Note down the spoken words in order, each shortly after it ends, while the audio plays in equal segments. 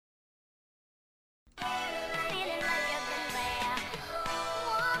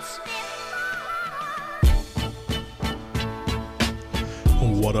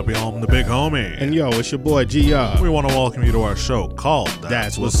What up, y'all? I'm the big homie. And yo, it's your boy GR. We want to welcome you to our show called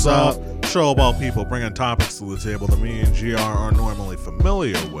That's What's Up. Show about people bringing topics to the table that me and GR aren't normally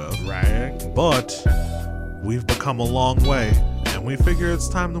familiar with. Right. But we've become a long way, and we figure it's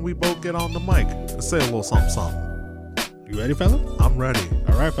time that we both get on the mic and say a little something, something. You ready, fella? I'm ready.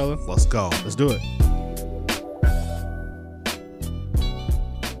 All right, fella. Let's go. Let's do it.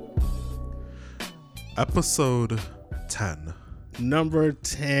 Episode 10. Number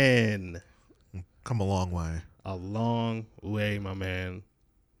 10. Come a long way. A long way, my man.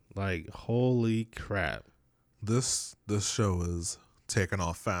 Like, holy crap. This show is taking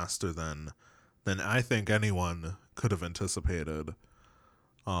off faster than I think anyone could have anticipated.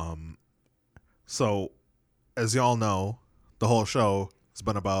 So as y'all know, the whole show has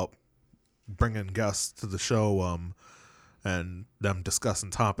been about bringing guests to the show and them discussing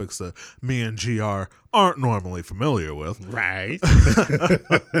topics that me and GR aren't normally familiar with. Right.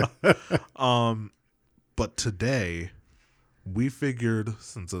 But today we figured,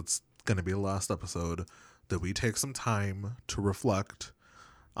 since it's going to be the last episode, that we take some time to reflect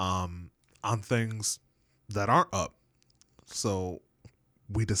on things that aren't up. So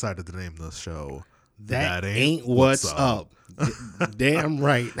we decided to name this show That Ain't What's Up. Damn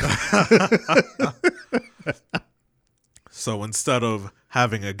right. So instead of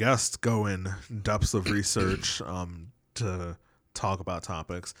having a guest go in depths of research to talk about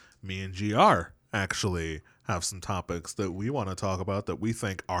topics, me and GR actually have some topics that we want to talk about that we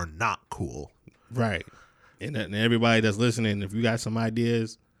think are not cool. Right. And everybody that's listening, if you got some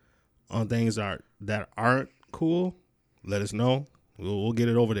ideas on things that aren't cool, let us know. We'll get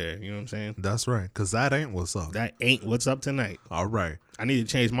it over there. You know what I'm saying? That's right, because that ain't what's up. That ain't what's up tonight. All right. I need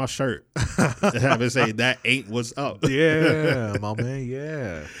to change my shirt to have it say that ain't what's up. Yeah, my man,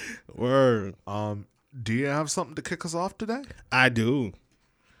 yeah. Word. Do you have something to kick us off today? I do.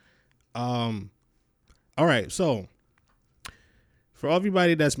 All right, so for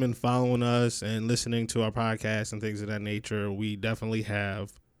everybody that's been following us and listening to our podcast and things of that nature, we definitely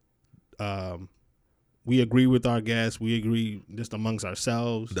have we agree with our guests. We agree just amongst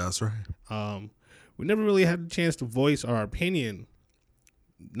ourselves. That's right. We never really had the chance to voice our opinion,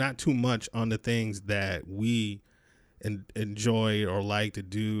 not too much on the things that we enjoy or like to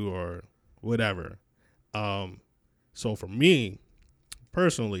do or whatever. So for me,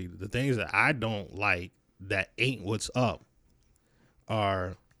 personally, the things that I don't like that ain't what's up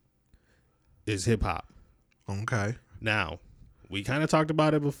is hip hop. Okay. Now, we kind of talked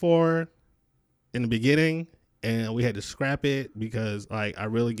about it before in the beginning, and we had to scrap it because, like, I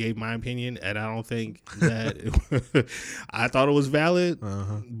really gave my opinion, and I don't think that I thought it was valid.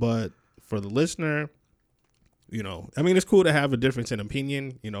 But for the listener, you know, I mean, it's cool to have a difference in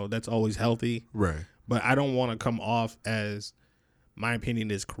opinion. You know, that's always healthy. Right. But I don't want to come off as my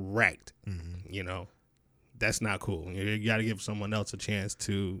opinion is correct. Mm-hmm. You know, that's not cool. You got to give someone else a chance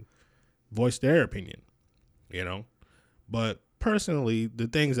to voice their opinion, you know. But personally, the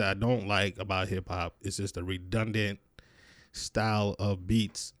things that I don't like about hip hop is just the redundant style of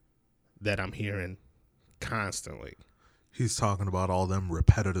beats that I'm hearing constantly. He's talking about all them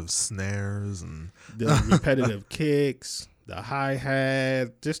repetitive snares and the repetitive kicks, the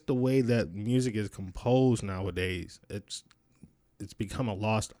hi-hat, just the way that music is composed nowadays. It's become a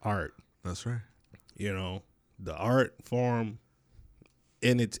lost art. That's right. You know, the art form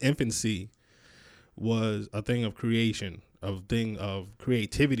in its infancy was a thing of creation, a thing of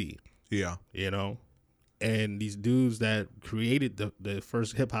creativity. Yeah. You know, and these dudes that created the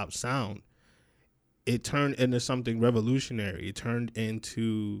first hip hop sound, it turned into something revolutionary. It turned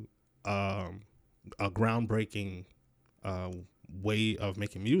into a groundbreaking way of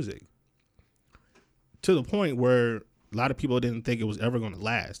making music, to the point where a lot of people didn't think it was ever going to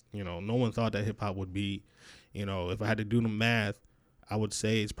last. You know, no one thought that hip hop would be, you know, if I had to do the math, I would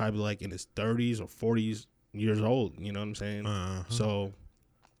say it's probably like in its 30s or 40s years old. You know what I'm saying? So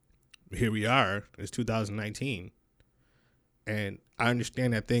here we are. It's 2019. And I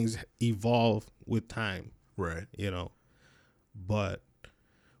understand that things evolve with time. Right. You know, but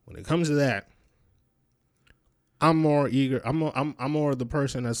when it comes to that, I'm more eager. I'm more the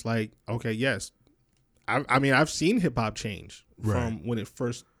person that's like, okay, yes. I mean, I've seen hip hop change from when it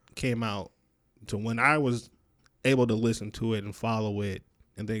first came out to when I was able to listen to it and follow it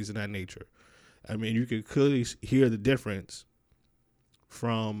and things of that nature. I mean, you could clearly hear the difference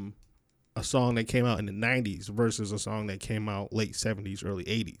from a song that came out in the 90s versus a song that came out late 70s, early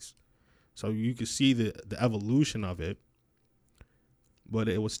 80s. So you could see the evolution of it, but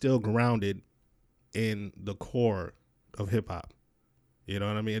it was still grounded in the core of hip hop. You know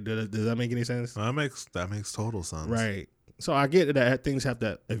what I mean? Does that make any sense? That makes total sense. Right. So I get that things have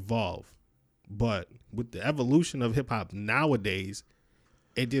to evolve, but with the evolution of hip hop nowadays,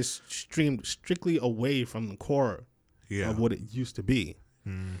 it just streamed strictly away from the core of what it used to be.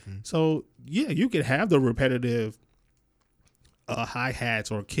 Mm-hmm. So yeah, you could have the repetitive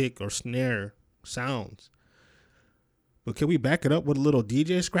hi-hats or kick or snare sounds, but can we back it up with a little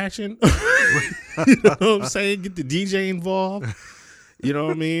DJ scratching? You know what I'm saying? Get the DJ involved. You know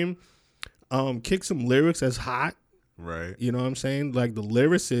what I mean? Kick some lyrics that's hot. Right. You know what I'm saying? Like the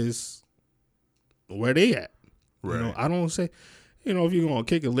lyricists, where they at? Right. You know, I don't say, you know, if you're gonna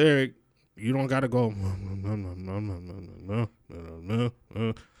kick a lyric, you don't gotta go.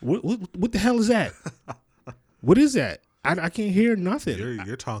 What the hell is that? What is that? I can't hear nothing.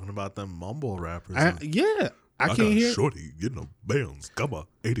 You're talking about them mumble rappers. I can't hear. Shorty getting a bands, got my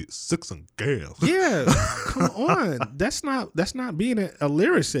 86 and gas. Yeah, come on. That's not being a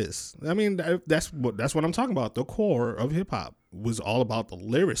lyricist. I mean, that's what I'm talking about. The core of hip hop was all about the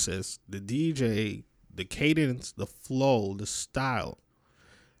lyricist, the DJ, the cadence, the flow, the style,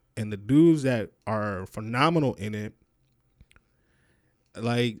 and the dudes that are phenomenal in it.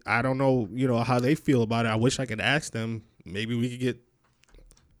 Like, I don't know, you know, how they feel about it. I wish I could ask them. Maybe we could get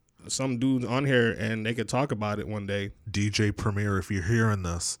some dudes on here and they could talk about it one day. DJ Premier, if you're hearing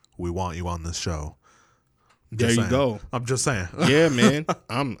this, we want you on this show. There you go. I'm just saying. Yeah, man.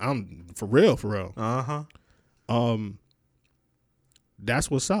 I'm for real. Uh-huh. That's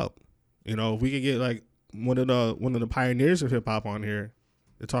what's up. You know, if we could get like one of the pioneers of hip hop on here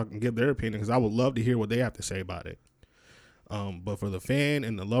to talk and give their opinion, because I would love to hear what they have to say about it. But for the fan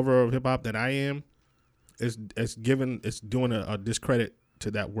and the lover of hip hop that I am, it's doing a discredit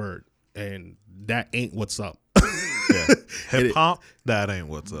to that word, and that ain't what's up. Yeah. Hip hop, that ain't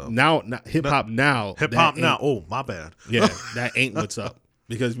what's up. Now, hip hop now. Hip hop now. Oh, my bad. Yeah, that ain't what's up,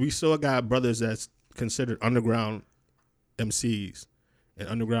 because we still got brothers that's considered underground MCs and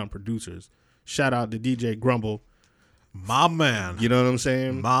underground producers. Shout out to DJ Grumble, my man. You know what I'm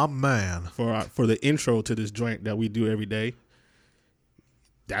saying? My man. For the intro to this joint that we do every day.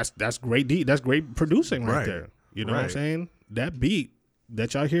 That's great. That's great producing right there. You know what I'm saying? That beat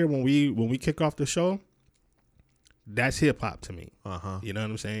that y'all hear when we kick off the show, that's hip hop to me. You know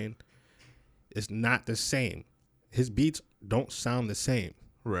what I'm saying? It's not the same. His beats don't sound the same.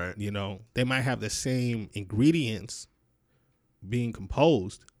 Right. You know, they might have the same ingredients being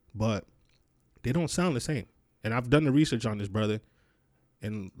composed, but they don't sound the same. And I've done the research on this brother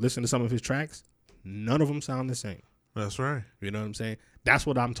and listened to some of his tracks. None of them sound the same. That's right. You know what I'm saying? That's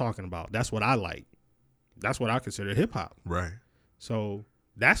what I'm talking about. That's what I like. That's what I consider hip hop. Right. So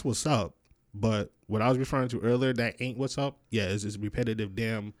that's what's up. But what I was referring to earlier, that ain't what's up. Yeah, it's this repetitive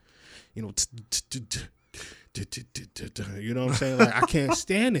damn, you know, you know what I'm saying? Like, I can't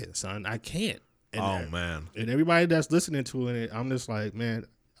stand it, son. I can't. And man. And everybody that's listening to it, I'm just like, man,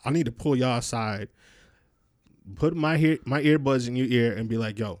 I need to pull y'all aside, put my earbuds in your ear and be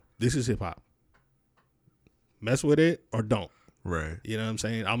like, yo, this is hip hop. Mess with it or don't. Right. You know what I'm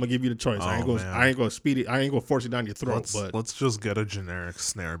saying? I'm gonna give you the choice. I ain't gonna speed it. I ain't gonna force it down your throat. Let's just get a generic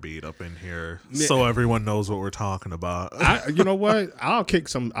snare beat up in here so everyone knows what we're talking about. You know what? I'll kick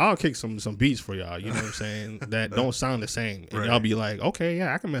some beats for y'all. You know what I'm saying? That don't sound the same, and y'all be like, okay,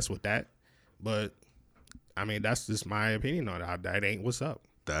 yeah, I can mess with that. But I mean, that's just my opinion on it. That ain't what's up.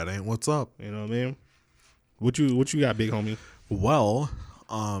 That ain't what's up. You know what I mean? What you got, big homie? Well,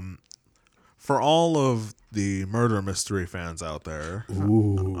 for all of the murder mystery fans out there, I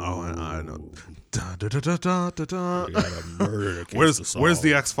know. Where's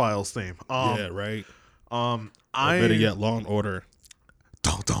the X-Files theme? Yeah, right. I better yet, Law and Order.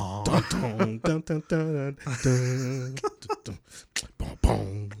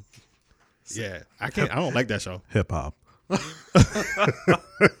 Yeah, I don't like that show. Hip hop.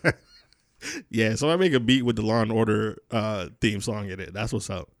 Yeah, so I make a beat with the Law and Order theme song in it. That's what's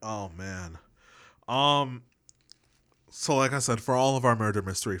up. Oh man. So like I said, for all of our murder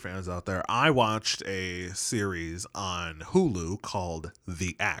mystery fans out there, I watched a series on Hulu called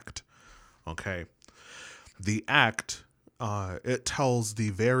The Act. Okay. The Act, it tells the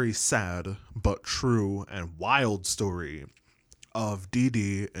very sad but true and wild story of Dee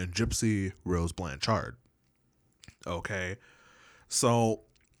Dee and Gypsy Rose Blanchard. Okay. So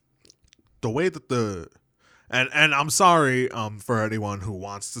the way that and I'm sorry for anyone who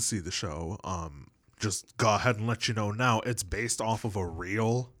wants to see the show, just go ahead and let you know now, it's based off of a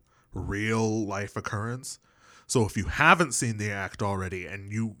real life occurrence. So if you haven't seen The Act already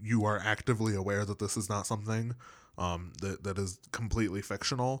and you are actively aware that this is not something that is completely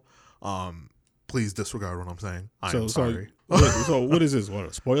fictional, please disregard what I'm saying. I So- am so- sorry. So what is this? What,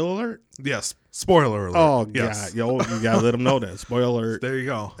 a spoiler alert? Yes, spoiler alert. Oh, yes. God. Yo, you got to let them know that. Spoiler alert. There you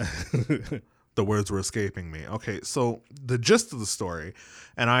go. The words were escaping me. Okay, so the gist of the story,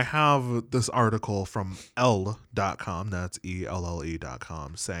 and I have this article from Elle.com, that's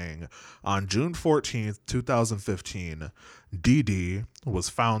ELLE.com, saying on June 14th, 2015, Dee Dee was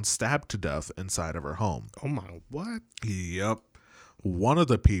found stabbed to death inside of her home. Oh, my, what? Yep. One of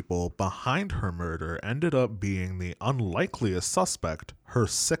the people behind her murder ended up being the unlikeliest suspect, her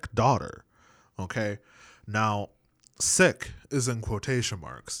sick daughter. Okay? Now, sick is in quotation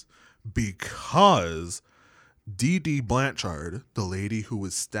marks because Dee Dee Blanchard, the lady who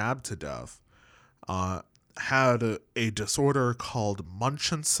was stabbed to death, had a disorder called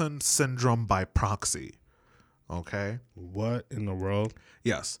Munchausen syndrome by proxy. Okay? What in the world?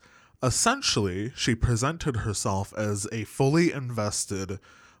 Yes. Essentially, she presented herself as a fully invested,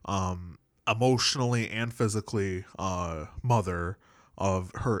 emotionally and physically, mother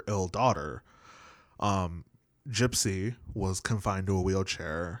of her ill daughter. Gypsy was confined to a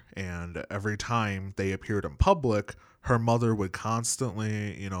wheelchair, and every time they appeared in public, her mother would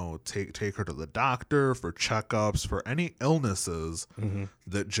constantly, take her to the doctor for checkups, for any illnesses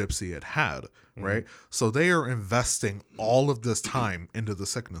that Gypsy had, right? So they are investing all of this time into the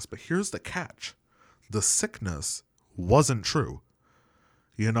sickness. But here's the catch. The sickness wasn't true.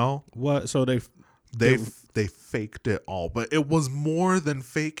 What? So They faked it all, but it was more than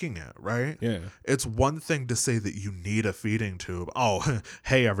faking it, right? Yeah. It's one thing to say that you need a feeding tube. Oh,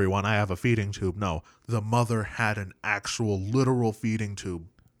 hey everyone, I have a feeding tube. No, the mother had an actual literal feeding tube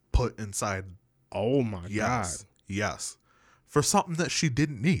put inside. Oh my Yes. God. Yes. For something that she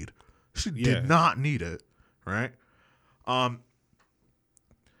didn't need. She Yeah. did not need it, right?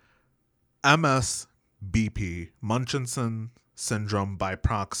 MSBP, Munchausen syndrome by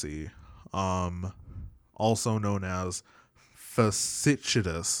proxy, also known as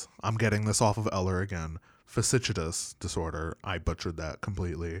fasciitis. I'm getting this off of Eller again. Fasciitis disorder. I butchered that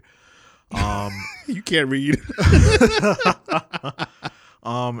completely. You can't read.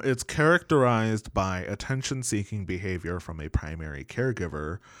 It's characterized by attention-seeking behavior from a primary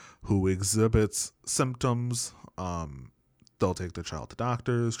caregiver who exhibits symptoms. They'll take the child to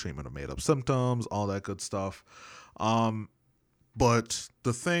doctors, treatment of made-up symptoms, all that good stuff. But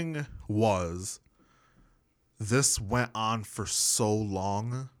the thing was, this went on for so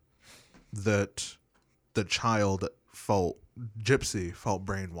long that the child Gypsy felt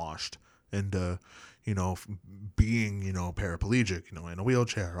brainwashed into, being, paraplegic, in a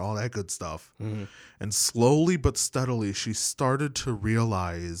wheelchair, all that good stuff. Mm-hmm. And slowly but steadily, she started to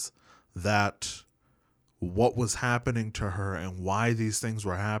realize that what was happening to her and why these things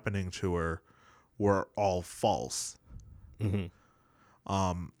were happening to her were all false. Mm-hmm.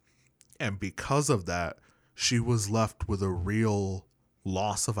 And because of that, she was left with a real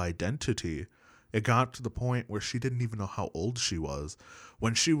loss of identity. It got to the point where she didn't even know how old she was.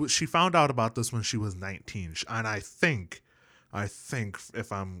 When she found out about this when she was 19. And I think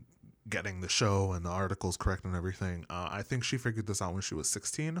if I'm getting the show and the articles correct and everything, I think she figured this out when she was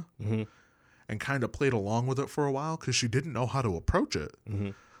 16 and kind of played along with it for a while because she didn't know how to approach it.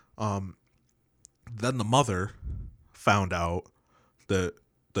 Then the mother found out that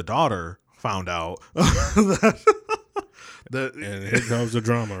the daughter found out that And here comes the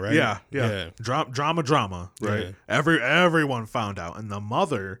drama, right? Yeah. Drama, right? Yeah. Everyone found out, and the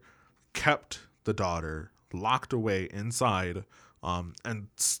mother kept the daughter locked away inside, and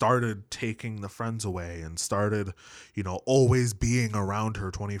started taking the friends away, and started, always being around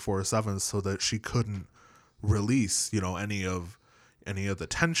her 24/7, so that she couldn't release, any of the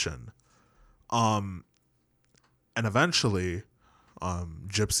tension. And eventually,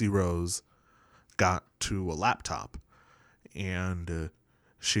 Gypsy Rose got to a laptop, and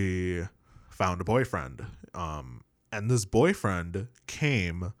she found a boyfriend. And this boyfriend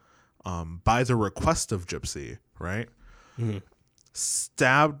came by the request of Gypsy, right? Mm-hmm.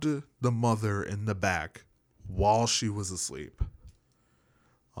 Stabbed the mother in the back while she was asleep.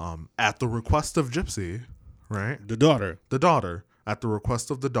 At the request of Gypsy, right? The daughter. The daughter, at the request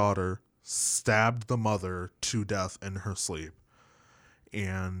of the daughter, stabbed the mother to death in her sleep.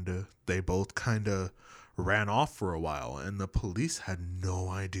 And they both kind of ran off for a while, and the police had no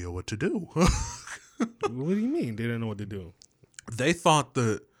idea what to do. What do you mean? They didn't know what to do. They thought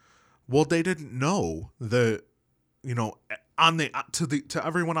that, they didn't know that, to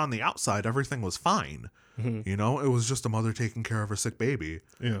everyone on the outside, everything was fine. Mm-hmm. It was just a mother taking care of her sick baby.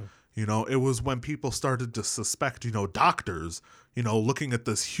 Yeah. You know, it was when people started to suspect, you know, doctors, you know, looking at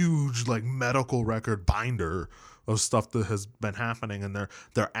this huge like medical record binder of stuff that has been happening, and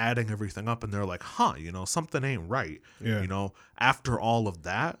they're adding everything up, and they're like, huh, you know, something ain't right. Yeah. You know, after all of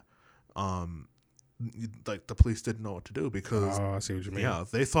that, like the police didn't know what to do because Oh, I see what you mean. yeah,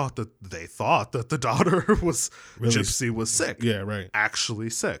 they thought that the daughter was Really? Gypsy was sick. Yeah, right. Actually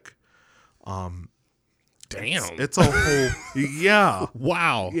sick. Damn. It's a whole yeah.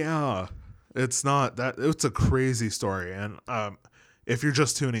 Wow. Yeah. It's not that it's a crazy story, and if you're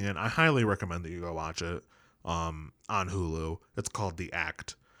just tuning in, I highly recommend that you go watch it on Hulu. It's called The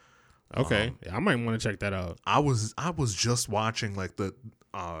Act. Okay. I might want to check that out. I was just watching like the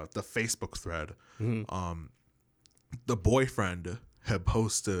Facebook thread. The boyfriend had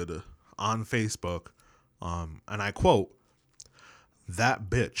posted on Facebook, and I quote, "That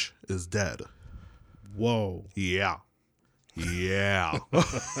bitch is dead." Whoa. Yeah.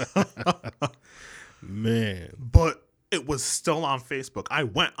 Man. But it was still on Facebook. I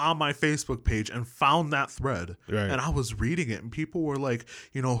went on my Facebook page and found that thread. Right. And I was reading it, and people were like,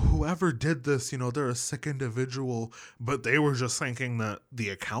 you know, whoever did this, you know, they're a sick individual. But they were just thinking that the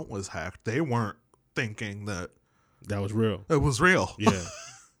account was hacked. They weren't thinking that That was real. it was real. Yeah.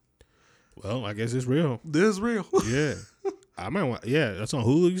 Well, I guess it's real. This is real. Yeah. I might want. Yeah, that's on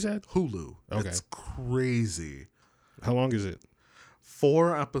Hulu. You said. Hulu. Okay. It's crazy. How long is it?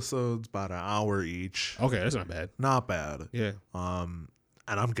 4 episodes, about an hour each. Okay, that's not bad. Not bad. Yeah. And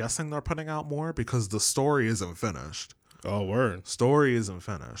I'm guessing they're putting out more because the story isn't finished. Oh, word. Story isn't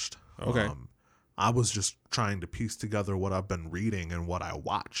finished. Okay. I was just trying to piece together what I've been reading and what I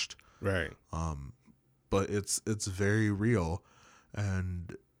watched. Right. But it's very real,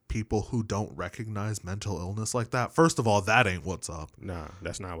 and people who don't recognize mental illness like that, first of all, that ain't what's up. Nah,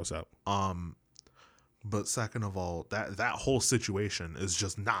 that's not what's up. But second of all, that whole situation is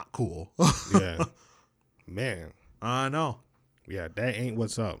just not cool. Yeah. Man. I know. Yeah, that ain't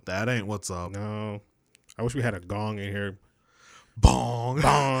what's up. That ain't what's up. No. I wish we had a gong in here. Bong.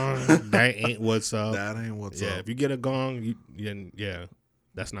 Bong. That ain't what's up. That ain't what's Yeah, up. if you get a gong, yeah,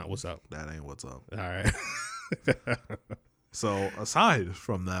 that's not what's up. That ain't what's up. All right. So aside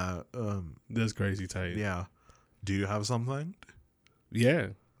from that, That's crazy tight. yeah. Do you have something? Yeah.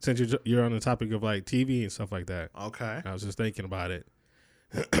 Since you're on the topic of like TV and stuff like that, Okay. I was just thinking about it.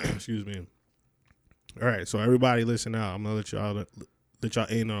 Excuse me. All right, so everybody listen out. I'm gonna let y'all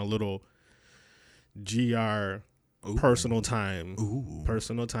in on a little GR Ooh. personal time. Ooh.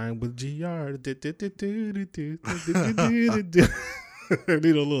 Personal time with GR. I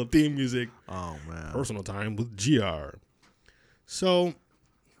need a little theme music. Oh man. Personal time with GR. So,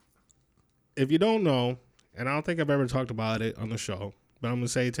 if you don't know, and I don't think I've ever talked about it on the show, but I'm gonna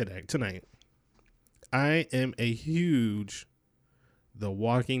say it tonight. I am a huge The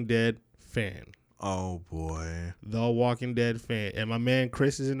Walking Dead fan. Oh boy. The Walking Dead fan. And my man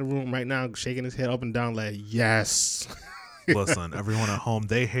Chris is in the room right now shaking his head up and down like, yes. Listen, everyone at home,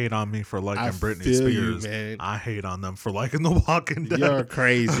 they hate on me for liking I Britney feel Spears. you, man. I hate on them for liking The Walking Dead. You're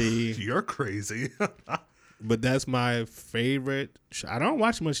crazy. You're crazy. But that's my favorite. I don't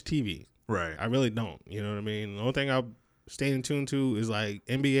watch much TV. Right. I really don't. You know what I mean? The only thing I stay in tune to is like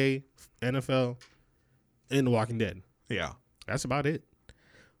NBA, NFL, and The Walking Dead. Yeah. That's about it.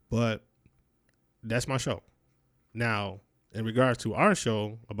 But that's my show. Now, in regards to our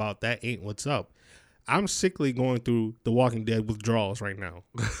show about That Ain't What's Up, I'm sickly going through The Walking Dead withdrawals right now.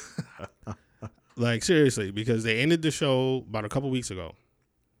 Like, seriously, because they ended the show about a couple weeks ago.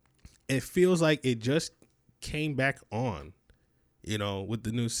 It feels like it just came back on, you know, with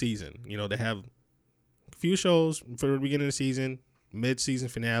the new season. You know, they have a few shows for the beginning of the season, mid-season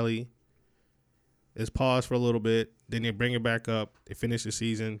finale. It's paused for a little bit. Then they bring it back up. They finish the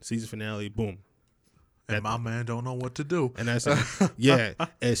season finale, boom. And my man don't know what to do. And that's it. Yeah.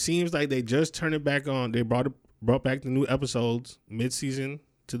 It seems like they just turned it back on. They brought back the new episodes mid-season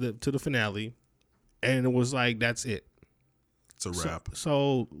to the finale, and it was like that's it. It's a wrap.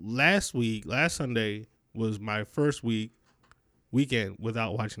 So last Sunday was my first weekend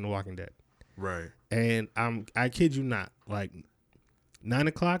without watching The Walking Dead, Right. and I kid you not, like 9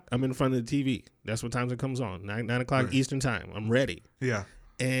 o'clock, I'm in front of the TV. That's what times it comes on. 9 o'clock Right. Eastern time. I'm ready, Yeah.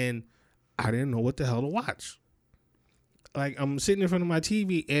 and I didn't know what the hell to watch. Like, I'm sitting in front of my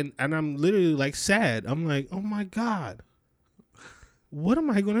TV and I'm literally like sad. I'm like, oh my God, what am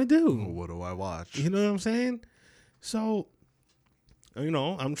I gonna do? What do I watch? You know what I'm saying? So, you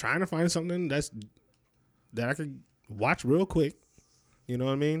know, I'm trying to find something that I could watch real quick. You know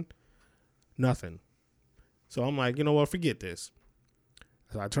what I mean? Nothing. So I'm like, you know what? Forget this.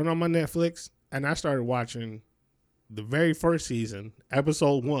 So I turned on my Netflix and I started watching the very first season,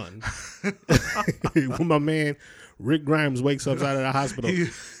 episode 1, when my man Rick Grimes wakes up out of the hospital.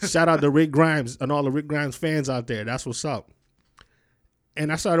 Shout out to Rick Grimes and all the Rick Grimes fans out there. That's what's up.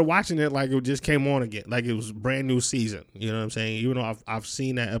 And I started watching it like it just came on again, like it was a brand new season. You know what I'm saying? Even though I've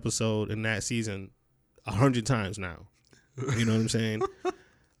seen that episode and that season 100 times now. You know what I'm saying?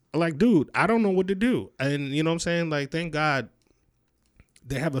 Like, dude, I don't know what to do. And you know what I'm saying? Like, thank God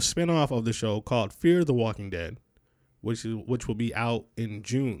they have a spinoff of the show called Fear the Walking Dead, which will be out in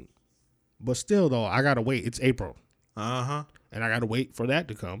June. But still, though, I gotta wait. It's April. Uh-huh. And I gotta wait for that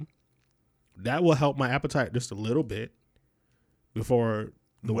to come. That will help my appetite just a little bit before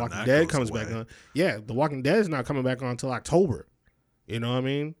The Walking Dead comes back on. Yeah, The Walking Dead is not coming back on until October. You know what I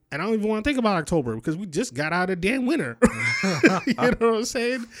mean? And I don't even want to think about October because we just got out of damn winter. You know what I'm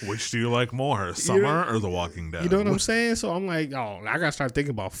saying? Which do you like more, summer or The Walking Dead? You know what I'm saying? So I'm like, oh, I got to start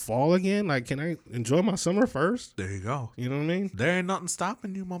thinking about fall again. Like, can I enjoy my summer first? There you go. You know what I mean? There ain't nothing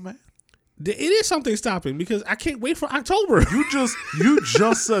stopping you, my man. It is something stopping because I can't wait for October. You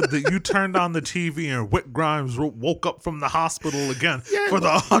just said that you turned on the TV and Rick Grimes woke up from the hospital again for the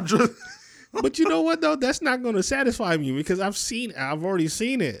 100th. But you know what, though? That's not going to satisfy me because I've already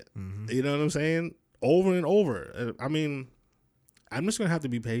seen it. Mm-hmm. You know what I'm saying? Over and over. I mean, I'm just going to have to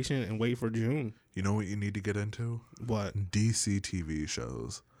be patient and wait for June. You know what you need to get into? What? DC TV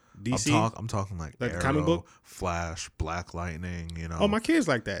shows. DC? I'm talking like Arrow, comic book? Flash, Black Lightning, you know. Oh, my kids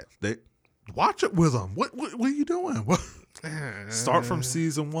like that. They watch it with them. What are you doing? What? Start from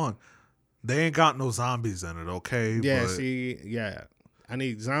season 1. They ain't got no zombies in it, okay? Yeah, yeah. I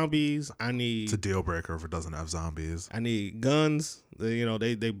need zombies. It's a deal breaker if it doesn't have zombies. I need guns. You know,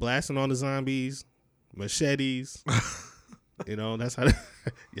 they blasting on the zombies, machetes. You know, that's how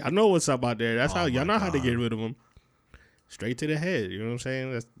y'all know what's up out there. That's how y'all know how to get rid of them. Straight to the head. You know what I'm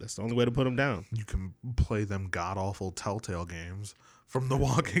saying? That's the only way to put them down. You can play them god awful Telltale games from The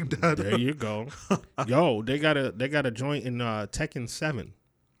Walking Dead. There you go. Yo, they got a joint in Tekken 7.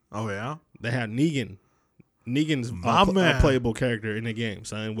 Oh yeah, they had Negan. Negan's a playable character in the game,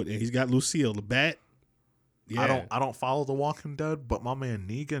 son. He's got Lucille, the bat. Yeah. I don't follow The Walking Dead, but my man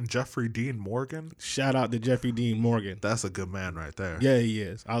Negan, Jeffrey Dean Morgan. Shout out to Jeffrey Dean Morgan. That's a good man right there. Yeah, he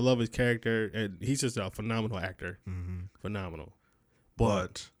is. I love his character, and he's just a phenomenal actor. Mm-hmm. Phenomenal.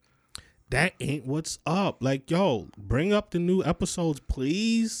 But that ain't what's up. Like, yo, bring up the new episodes,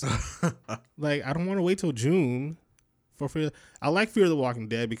 please. Like, I don't want to wait till June for Fear. I like Fear the Walking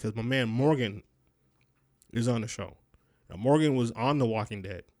Dead because my man Morgan is on the show. Now, Morgan was on The Walking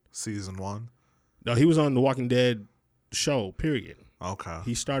Dead. Season 1? No, he was on The Walking Dead show, period. Okay.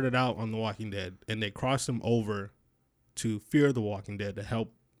 He started out on The Walking Dead, and they crossed him over to Fear the Walking Dead to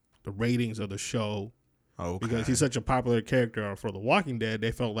help the ratings of the show. Okay. Because he's such a popular character for The Walking Dead,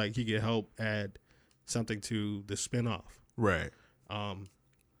 they felt like he could help add something to the spinoff. Right. And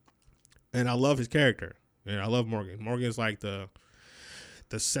I love his character. And I love Morgan. Morgan's like the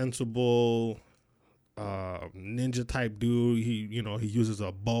sensible ninja type dude. He uses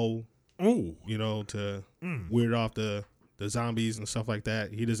a bow. Ooh. You know, to weird off the zombies and stuff like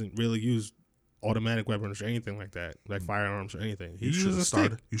that. He doesn't really use automatic weapons or anything like that, like firearms or anything. He uses a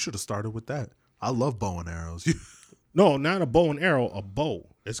stick. You should have started with that. I love bow and arrows. No, not a bow and arrow, a bow.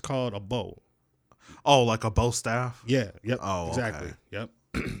 It's called a bow. Oh, like a bow staff? Yeah, yep. Oh, exactly. Okay.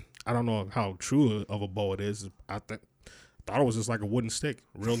 Yep. I don't know how true of a bow it is. I thought it was just like a wooden stick,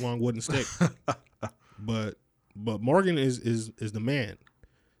 real long wooden stick. But Morgan is the man.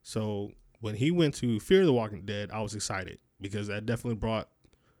 So when he went to Fear the Walking Dead, I was excited because that definitely brought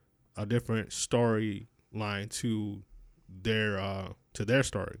a different storyline to their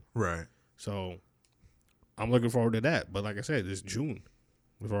story. Right. So I'm looking forward to that. But like I said, it's June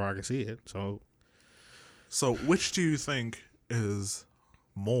before I can see it. So which do you think is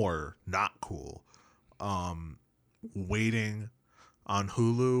more not cool? Waiting on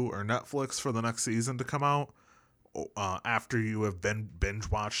Hulu or Netflix for the next season to come out after you have been binge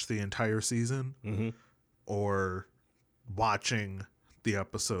watched the entire season, mm-hmm. or watching the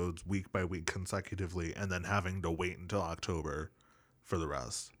episodes week by week consecutively and then having to wait until October for the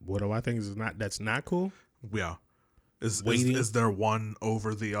rest? What do I think that's not cool? Yeah. Is there one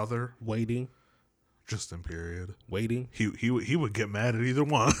over the other? Waiting. Just in period. Waiting. He would get mad at either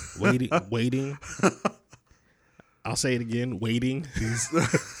one. Waiting. I'll say it again. Waiting.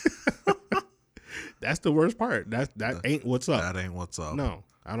 That's the worst part. That ain't what's up. That ain't what's up. No,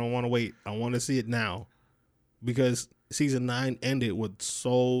 I don't want to wait. I want to see it now, because season 9 ended with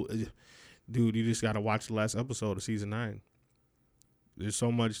dude. You just got to watch the last episode of season 9. There's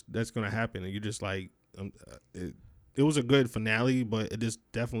so much that's gonna happen, and you're just like, it was a good finale, but it just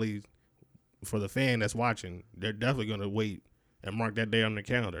definitely for the fan that's watching, they're definitely gonna wait and mark that day on the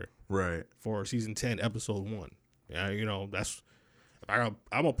calendar Right. for season 10, episode 1. You know, that's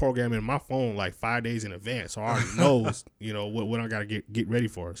I'm a program in my phone like 5 days in advance, so I already knows, you know, what I gotta get ready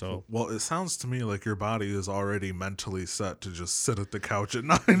for. So Well, it sounds to me like your body is already mentally set to just sit at the couch at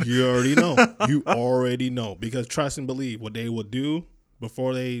 9. you already know. You already know. Because trust and believe, what they will do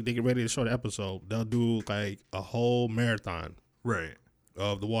before they get ready to show the episode, they'll do like a whole marathon Right.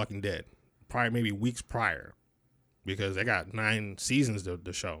 of The Walking Dead, probably maybe weeks prior, because they got 9 seasons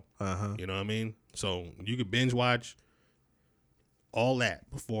to show. Uh-huh. You know what I mean? So you could binge watch all that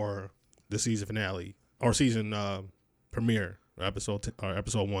before the season finale or season premiere, or episode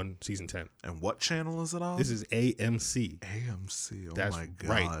 1, season 10. And what channel is it on? This is AMC. AMC. Oh That's my God.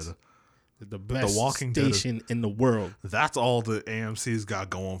 right. The best Walking Dead station in the world. That's all the AMC's got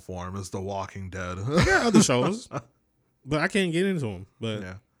going for him is The Walking Dead. There are other shows, but I can't get into them. But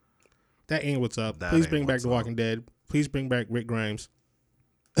Yeah. that ain't what's up. That Please ain't bring back what's The up. Walking Dead. Please bring back Rick Grimes.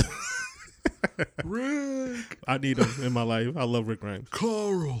 Rick. I need him in my life. I love Rick Grimes.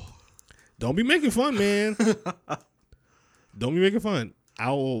 Carl. Don't be making fun, man. Don't be making fun.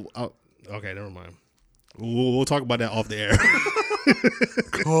 Okay, never mind. We'll talk about that off the air.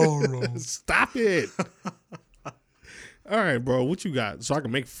 Carl. Stop it. All right, bro. What you got? So I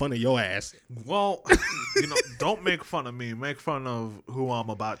can make fun of your ass. Well, don't make fun of me. Make fun of who I'm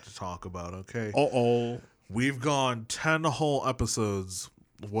about to talk about, okay? Uh-oh. We've gone 10 whole episodes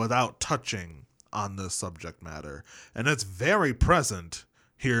without touching on this subject matter. And it's very present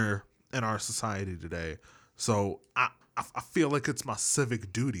here in our society today. So I feel like it's my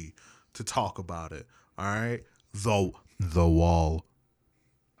civic duty to talk about it. All right? The Wall.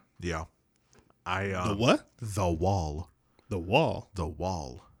 Yeah. The what? The Wall. The Wall. The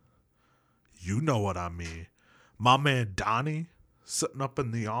Wall. You know what I mean. My man Donnie sitting up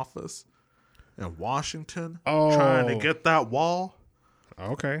in the office in Washington trying to get that wall.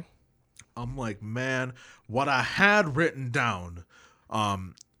 Okay. I'm like, man, what I had written down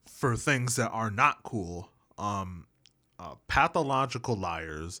for things that are not cool, pathological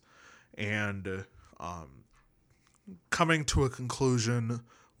liars, and coming to a conclusion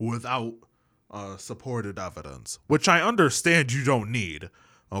without supported evidence, which I understand you don't need,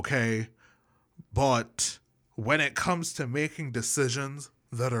 okay? But when it comes to making decisions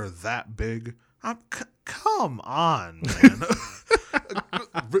that are that big, come on, man.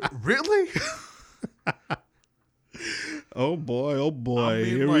 Really? Oh boy, I mean,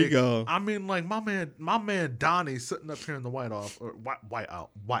 here like, we go. I mean, like my man Donnie sitting up here in the White House.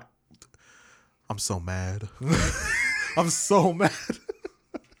 I'm so mad. I'm so mad.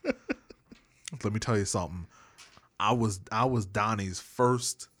 Let me tell you something. I was Donnie's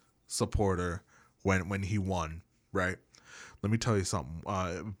first supporter when he won. Right. Let me tell you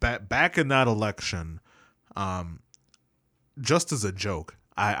something. Back in that election, just as a joke,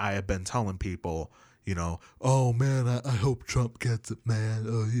 I had been telling people, oh man, I hope Trump gets it, man.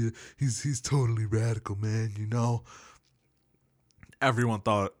 Oh, he's totally radical, man. Everyone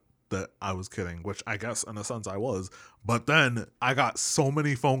thought that I was kidding, which I guess in a sense I was. But then I got so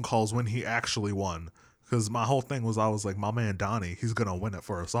many phone calls when he actually won, because my whole thing was I was like, my man Donnie, he's gonna win it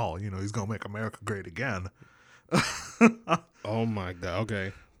for us all. He's gonna make America great again. Oh my God.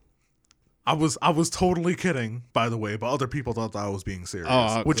 Okay. I was totally kidding, by the way, but other people thought that I was being serious.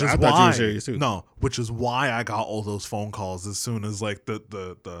 Oh, which is I thought why you were serious too. No, which is why I got all those phone calls as soon as like the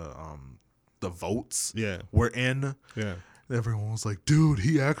votes were in. Yeah. Everyone was like, "Dude,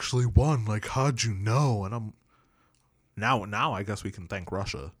 he actually won. Like, how'd you know?" And I'm now I guess we can thank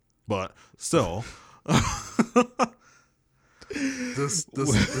Russia, but still, this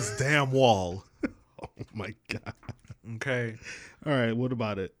damn wall. Oh my God. Okay. All right. What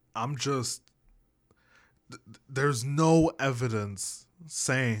about it? I'm just there's no evidence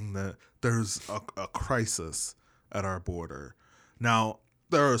saying that there's a crisis at our border. Now,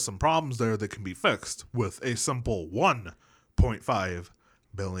 there are some problems there that can be fixed with a simple $1.5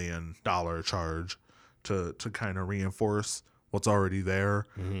 billion charge to kind of reinforce what's already there,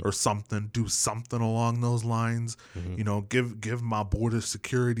 or something, do something along those lines. Give my border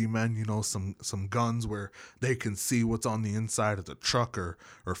security men, some guns where they can see what's on the inside of the truck, or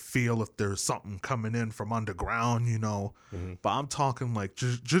feel if there's something coming in from underground, But I'm talking like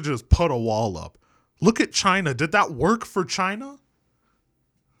just put a wall up. Look at China. Did that work for China?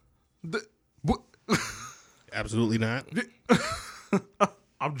 Absolutely not.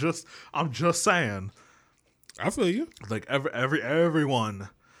 I'm just saying. I feel you. Like everyone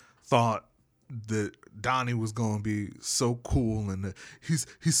thought that Donnie was going to be so cool and that he's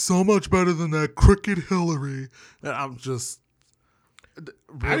so much better than that crooked Hillary. And I'm just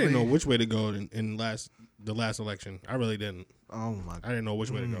I didn't know which way to go in the last election. I really didn't. Oh my god. I didn't know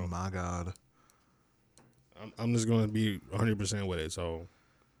which way to go. My god. I'm just going to be 100% with it. So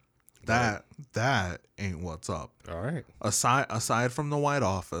that ain't what's up. all right. Aside from the White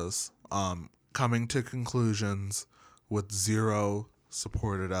Office, coming to conclusions with zero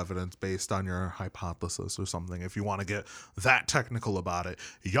supported evidence based on your hypothesis or something, if you want to get that technical about it,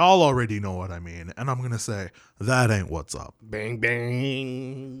 y'all already know what I mean. And I'm going to say, that ain't what's up. Bang,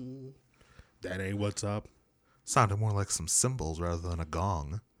 bang. That ain't what's up. Sounded more like some cymbals rather than a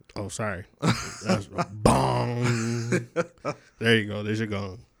gong. Oh, sorry. That's bong. There you go. There's your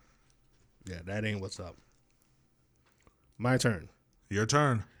gong. Yeah, that ain't what's up. My turn. Your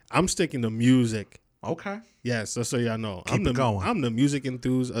turn. I'm sticking to music. Okay. Yes, just so y'all know. Keep it going. I'm the music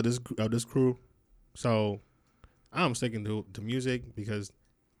enthused of this crew. So I'm sticking to music because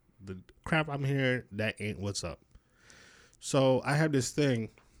the crap I'm hearing, that ain't what's up. So I have this thing,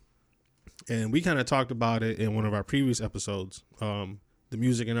 and we kind of talked about it in one of our previous episodes, the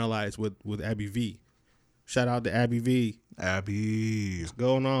music in our lives with Abby V. Shout out to Abby V. Abby. What's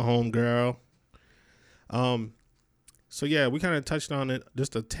going on, homegirl? So yeah, we kind of touched on it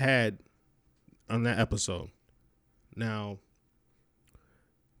just a tad on that episode. Now,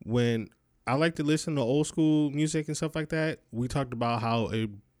 when I like to listen to old school music and stuff like that, we talked about how it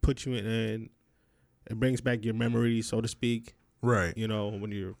puts you in, it brings back your memories, so to speak. Right. You know,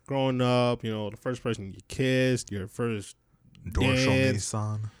 when you're growing up, you know, the first person you kissed, your first Door show me, dance.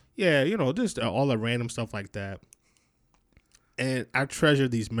 son. Yeah, you know, just all the random stuff like that. And I treasure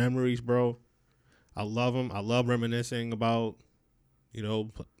these memories, bro. I love them. I love reminiscing about, you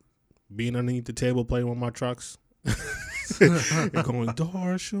know, being underneath the table playing with my trucks. And going,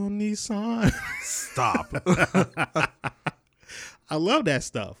 Dorsho Nissan. Stop. I love that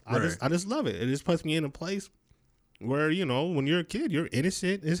stuff. Right. I just love it. It just puts me in a place where, you know, when you're a kid, you're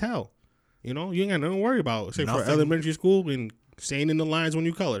innocent as hell. You know, you ain't got nothing to worry about except for elementary school and staying in the lines when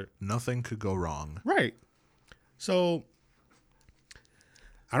you color. Nothing could go wrong. Right. So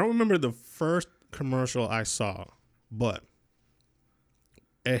I don't remember the first commercial I saw, but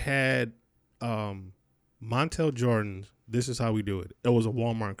it had Montel Jordan's This Is How We Do It. It was a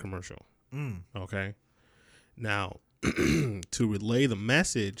Walmart commercial. Okay. Now, to relay the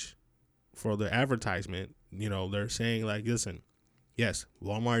message for the advertisement, you know, they're saying like, listen, yes,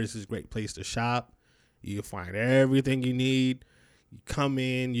 Walmart is a great place to shop. You can find everything you need. You come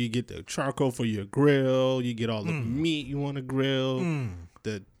in, you get the charcoal for your grill. You get all the meat you want to grill.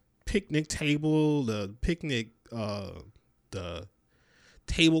 The picnic table, the picnic, the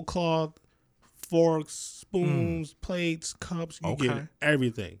tablecloth, forks, spoons, plates, cups. You get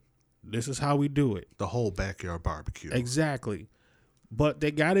everything. This is how we do it. The whole backyard barbecue. Exactly. But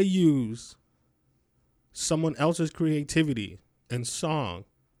they got to use someone else's creativity and song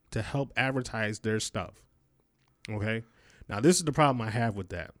to help advertise their stuff. Okay? Now, this is the problem I have with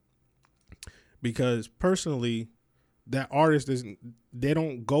that. Because personally, that artist they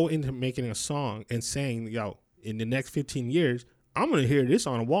don't go into making a song and saying, yo, in the next 15 years, I'm going to hear this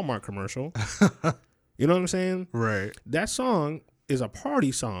on a Walmart commercial. You know what I'm saying? Right. That song is a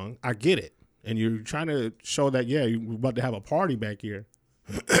party song. I get it. And you're trying to show that, yeah, you're about to have a party back here.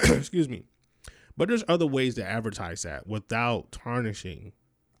 Excuse me. But there's other ways to advertise that without tarnishing.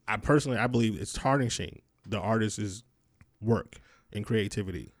 I believe it's tarnishing the artist's work and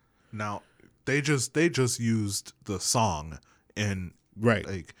creativity. Now, they just used the song and right.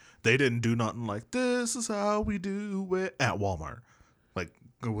 Like they didn't do nothing like this is how we do it at Walmart. Like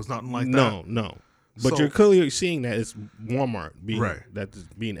it was nothing like that. No. But So, you're clearly seeing that it's Walmart that's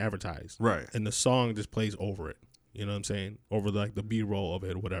being advertised. Right. And the song just plays over it. You know what I'm saying? Over like the B-roll of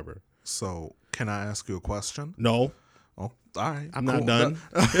it or whatever. So can I ask you a question? No. Oh, all right. I'm not done.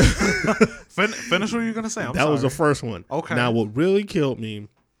 Finish what you're gonna say. That was the first one. Okay. Now what really killed me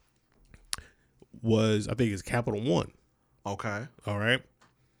was, I think it's Capital One. Okay. All right.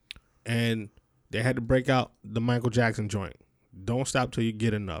 And they had to break out the Michael Jackson joint. Don't Stop Till You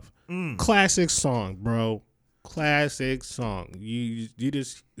Get Enough. Classic song, bro. Classic song. You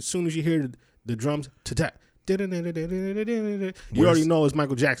just, as soon as you hear the drums, you already know it's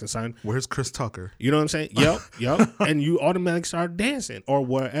Michael Jackson, son. Where's Chris Tucker? You know what I'm saying? Yep. And you automatically start dancing or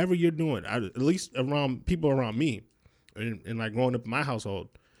whatever you're doing. At least around people around me and like growing up in my household.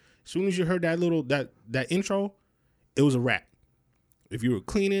 As soon as you heard that intro, it was a wrap. If you were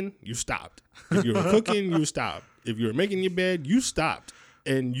cleaning, you stopped. If you were cooking, you stopped. If you were making your bed, you stopped.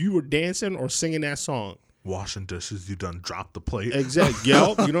 And you were dancing or singing that song. Washing dishes, you done dropped the plate. Exactly.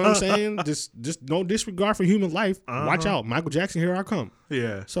 Yep. You know what I'm saying? Just no disregard for human life. Watch out. Michael Jackson, here I come.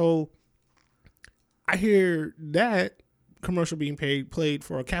 Yeah. So I hear that commercial being played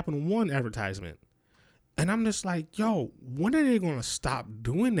for a Capital One advertisement. And I'm just like, yo, when are they going to stop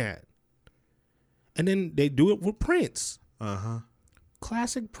doing that? And then they do it with Prince.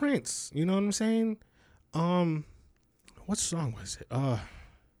 Classic Prince. You know what I'm saying? What song was it? I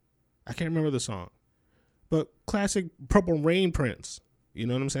can't remember the song. But classic Purple Rain Prince. You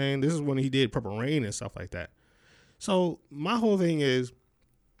know what I'm saying? This is when he did Purple Rain and stuff like that. So my whole thing is,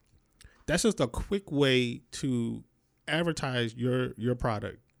 that's just a quick way to advertise your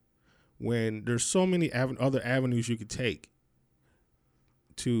product when there's so many other avenues you could take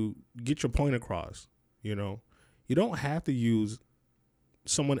to get your point across. You know, you don't have to use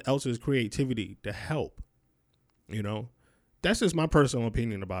someone else's creativity to help. You know, that's just my personal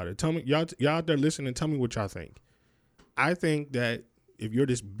opinion about it. Tell me, y'all out there listening, tell me what y'all think. I think that if you're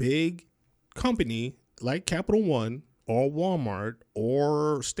this big company like Capital One or Walmart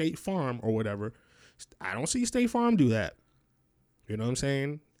or State Farm or whatever, I don't see State Farm do that. You know what I'm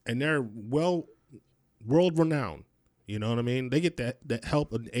saying? And they're world renowned. You know what I mean? They get that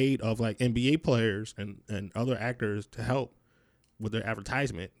help and aid of like NBA players and other actors to help with their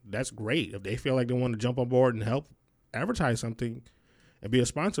advertisement. That's great. If they feel like they want to jump on board and help advertise something and be a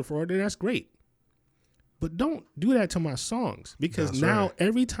sponsor for it, then that's great. But don't do that to my songs, because that's now right.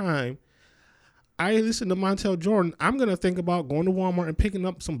 Every time I listen to Montel Jordan, I'm going to think about going to Walmart and picking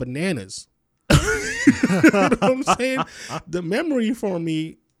up some bananas. You know what I'm saying? The memory for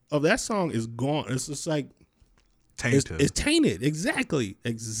me of that song is gone. It's just like tainted. It's tainted. Exactly.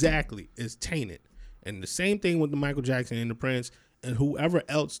 It's tainted. And the same thing with the Michael Jackson and the Prince and whoever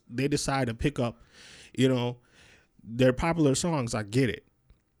else they decide to pick up, you know, their popular songs. I get it.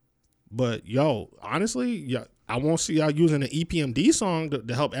 But yo, honestly, I won't see y'all using an EPMD song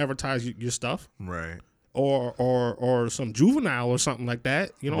to help advertise your stuff, right? Or some Juvenile or something like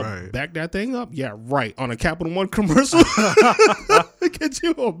that. You know, right. Back that thing up, yeah, right. On a Capital One commercial, could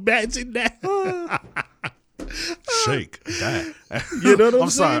you imagine that? Shake that. You know what I'm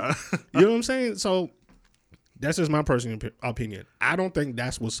saying? Sorry. You know what I'm saying? So that's just my personal opinion. I don't think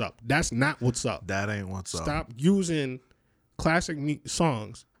that's what's up. That's not what's up. That ain't what's up. Stop using classic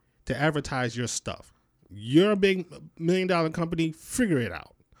songs to advertise your stuff. You're a big $1 million company. Figure it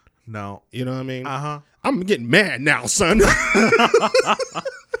out. No. You know what I mean? I'm getting mad now, son.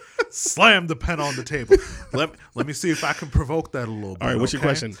 Slam the pen on the table. Let me see if I can provoke that a little bit. All right, what's your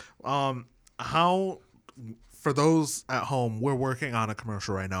question? How, for those at home, we're working on a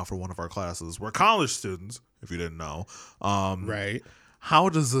commercial right now for one of our classes. We're college students, if you didn't know. Right. How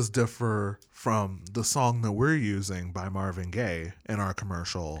does this differ from the song that we're using by Marvin Gaye in our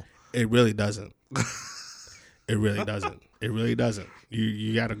commercial? It really doesn't. It really doesn't. It really doesn't.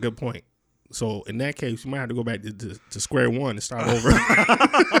 You got a good point. So in that case, you might have to go back to square one and start over.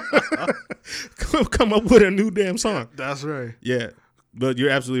 Come up with a new damn song. That's right. Yeah, but you're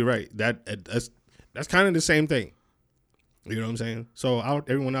absolutely right. That's kind of the same thing. You know what I'm saying? So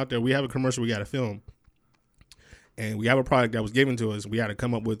everyone out there, we have a commercial we got to film, and we have a product that was given to us. We got to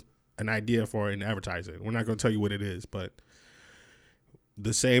come up with an idea for it and advertise it. We're not going to tell you what it is, but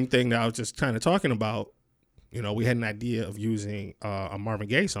the same thing that I was just kind of talking about. You know, we had an idea of using a Marvin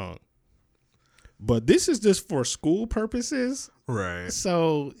Gaye song. But this is just for school purposes. Right.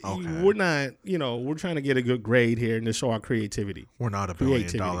 So we're not, we're trying to get a good grade here and to show our creativity. We're not a $1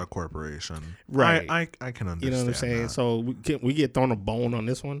 billion corporation. Right. I can understand. You know what I'm saying? That. So we get thrown a bone on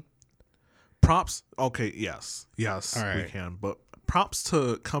this one? Props. Okay, yes. All right. We can. But props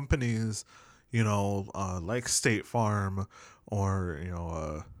to companies, like State Farm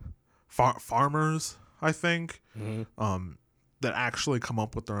or, farmers, I think. Mm-hmm. That actually come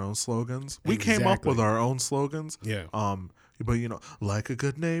up with their own slogans. We came up with our own slogans. Yeah. But like a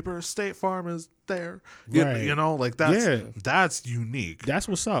good neighbor, State Farm is there. Right. That's unique. That's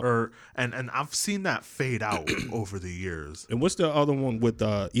what's up. And I've seen that fade out over the years. And what's the other one with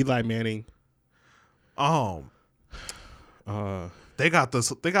Eli Manning? They got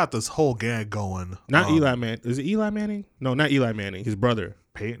this whole gag going. Not Eli Manning. Is it Eli Manning? No, not Eli Manning. His brother.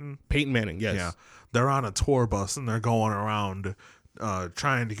 Peyton Manning, yes. Yeah. They're on a tour bus and they're going around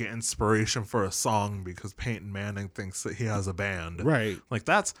trying to get inspiration for a song because Peyton Manning thinks that he has a band. Right. Like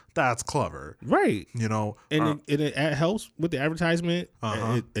that's clever. Right. And it helps with the advertisement.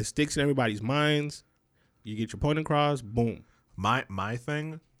 It sticks in everybody's minds. You get your point across. Boom. My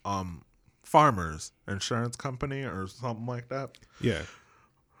thing, Farmers Insurance Company or something like that. Yeah.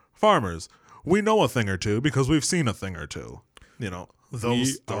 Farmers. We know a thing or two because we've seen a thing or two.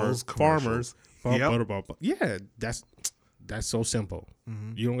 Those farmers. Yep. Yeah, that's so simple.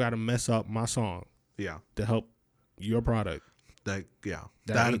 Mm-hmm. You don't got to mess up my song. Yeah, to help your product. That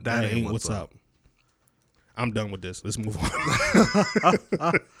ain't what's up. I'm done with this. Let's move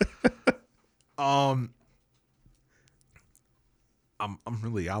on. I'm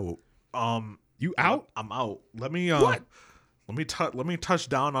really out. You out? I'm out. Let me let me touch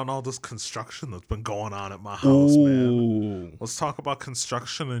down on all this construction that's been going on at my house, man. Let's talk about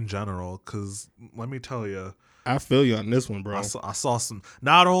construction in general, because let me tell you, I feel you on this one, bro. I saw some.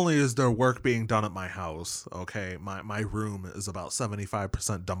 Not only is there work being done at my house, okay, my room is about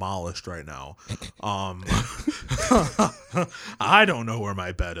 75% demolished right now. I don't know where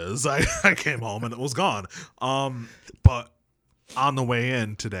my bed is. I came home and it was gone. But on the way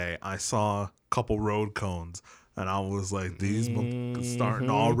in today, I saw a couple road cones, and I was like, these starting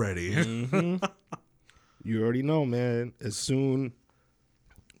already. You already know, man. As soon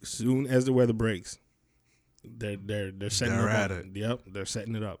as the weather breaks, they're setting They're it at up. it. Yep, they're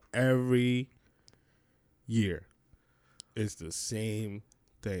setting it up every year. It's the same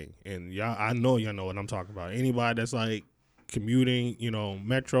thing, and I know y'all know what I'm talking about. Anybody that's like commuting,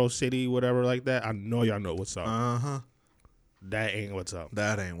 metro, city, whatever like that, I know y'all know what's up. That ain't what's up.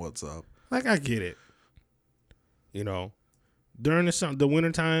 That ain't what's up. Like, I get it. During the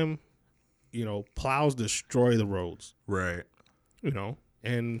wintertime, plows destroy the roads. Right.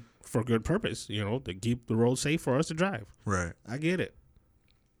 And for good purpose, to keep the roads safe for us to drive. Right. I get it.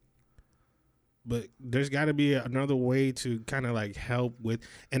 But there's got to be another way to kind of like help with,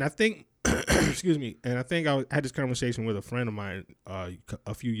 and I think, excuse me, and I think I had this conversation with a friend of mine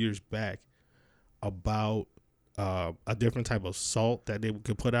a few years back about a different type of salt that they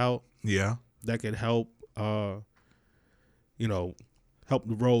could put out. Yeah. That could help, help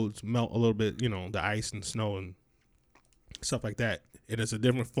the roads melt a little bit, the ice and snow and stuff like that. And it's a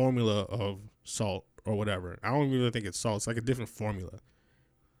different formula of salt or whatever. I don't really think it's salt. It's like a different formula.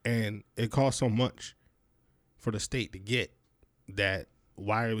 And it costs so much for the state to get that.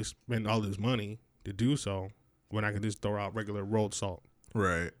 Why do we spend all this money to do so when I could just throw out regular road salt?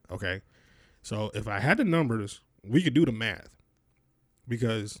 Right. Okay. So if I had the numbers, we could do the math.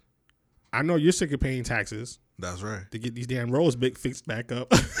 Because I know you're sick of paying taxes. That's right. To get these damn roads fixed back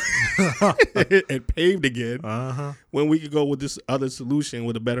up and paved again. When we could go with this other solution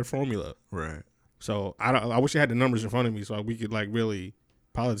with a better formula. Right. So I wish I had the numbers in front of me so we could like really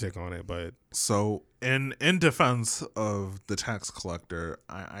politic on it. But so in defense of the tax collector,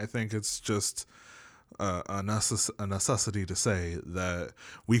 I think it's just a necessity to say that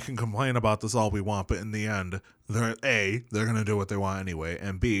we can complain about this all we want, but in the end, they're going to do what they want anyway,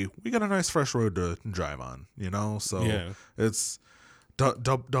 and B, we got a nice fresh road to drive on, So yeah. It's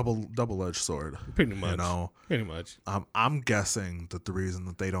double-edged sword. Pretty much. Pretty much. I'm guessing that the reason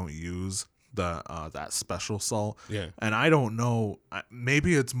that they don't use that special salt, yeah, and I don't know,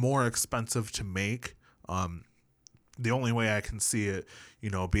 maybe it's more expensive to make. The only way I can see it,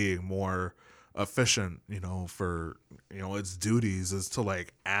 being more efficient, for its duties is to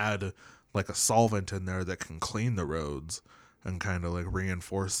like add like a solvent in there that can clean the roads and kind of like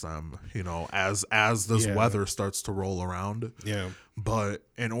reinforce them, as this weather starts to roll around. Yeah. But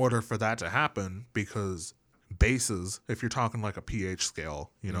in order for that to happen, because bases, if you're talking like a pH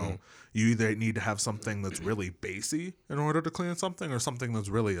scale, you either need to have something that's really basey in order to clean something or something that's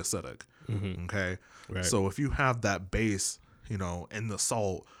really acidic. Okay. Right. So if you have that base, in the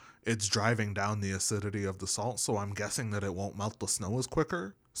salt, it's driving down the acidity of the salt. So I'm guessing that it won't melt the snow as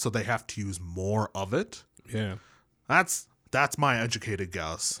quicker. So they have to use more of it. Yeah. That's my educated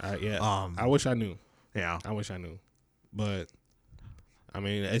guess. Yeah. I wish I knew. Yeah. I wish I knew. But I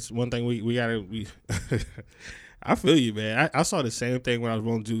mean, it's one thing we gotta I feel you, man. I saw the same thing when I was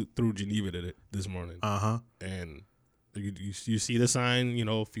rolling through Geneva this morning. And you see the sign,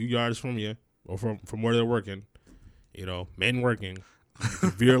 a few yards from you or from where they're working, men working,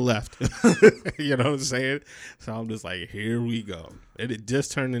 veer left. You know what I'm saying? So I'm just like, here we go. And it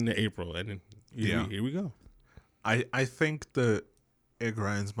just turned into April, and then here we go. I think that it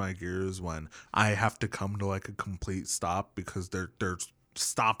grinds my gears when I have to come to like a complete stop because they're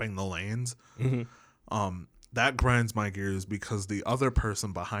stopping the lanes. That grinds my gears because the other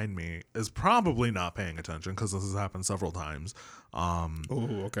person behind me is probably not paying attention because this has happened several times.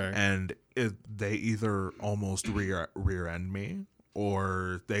 Okay. And they either almost rear end me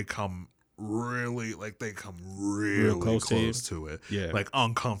or they come really close to it. Yeah. Like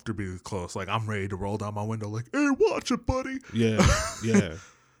uncomfortably close. Like I'm ready to roll down my window like, hey, watch it, buddy. Yeah. Yeah.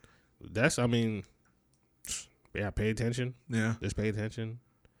 Pay attention. Yeah. Just pay attention.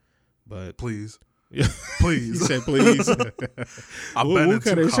 But please. Yeah. Please. You said please. What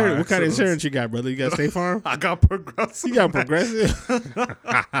kind of insurance you got, brother? You got State Farm? I got Progressive. You got Progressive?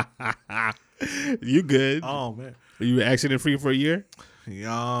 You good? Oh, man. Are you accident free for a year?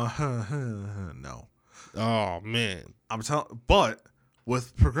 Yeah. No. Oh man. I'm telling, but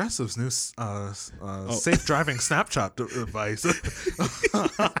with Progressive's new safe driving Snapchat device,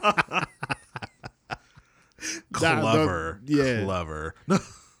 clever, yeah. clever.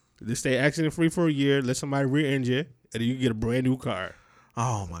 They stay accident free for a year. Let somebody rear-end you, and then you get a brand new car.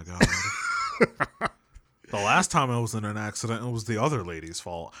 Oh my god. The last time I was in an accident, it was the other lady's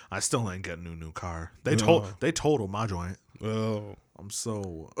fault. I still ain't getting a new car. They totaled my joint. Oh, I'm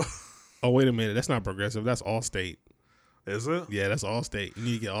so. Oh, wait a minute. That's not Progressive. That's Allstate. Is it? Yeah, that's Allstate. You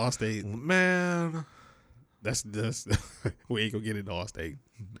need to get Allstate. Man, That's we ain't gonna get into Allstate.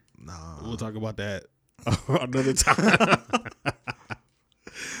 nah. We'll talk about that another time.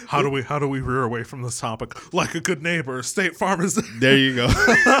 How do we rear away from this topic? Like a good neighbor, State Farm is. There you go.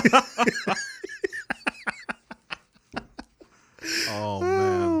 Oh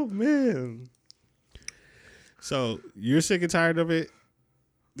man. Oh man. So you're sick and tired of it?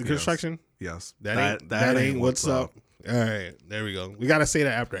 The construction? Yes. That ain't what's up. All right, there we go. We gotta say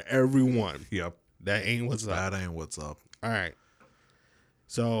that after every one. Yep. That ain't what's up. That ain't what's up. All right.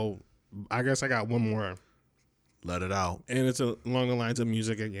 So I guess I got one more, Let it out. and it's along the lines of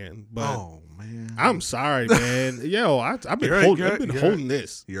music again. But Oh man. I'm sorry, man. Yo, I've been You're- holding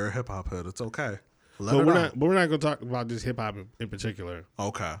this. You're a hip hop head. It's okay. Let But it out. we're not gonna talk about just hip hop in particular.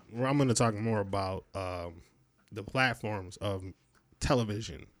 Okay. I'm gonna talk more about the platforms of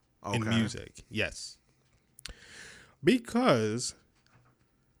television and Okay. music. Yes. Because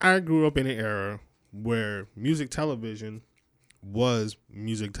I grew up in an era where music television was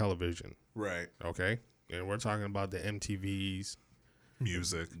music television. Right. Okay? And we're talking about the MTVs,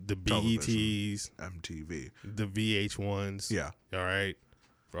 Music. the BETs, MTV. the VH1s. Yeah. All right?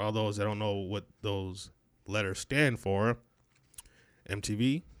 For all those that don't know what those letters stand for,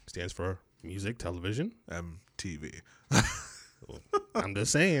 MTV stands for music television. MTV. I'm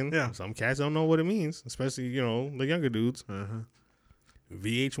just saying. Yeah. Some cats don't know what it means, especially, the younger dudes. Uh-huh.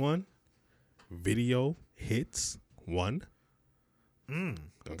 VH1, Video Hits 1. Mm.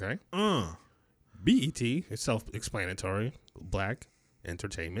 Okay. BET is self-explanatory. Black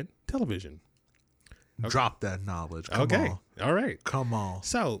Entertainment Television. Drop that knowledge. Come Okay. on. All right. Come on.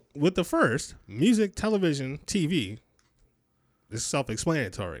 So, with the first, music, television, TV, is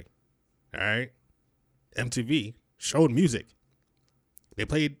self-explanatory. All right. MTV showed music. They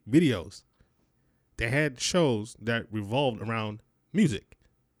played videos. They had shows that revolved around music.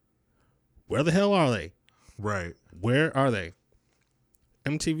 Where the hell are they? Right. Where are they?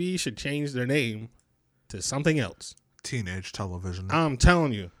 MTV should change their name to something else. Teenage television. I'm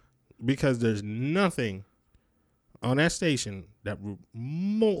telling you, because there's nothing on that station that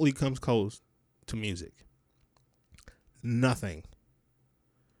remotely comes close to music. Nothing.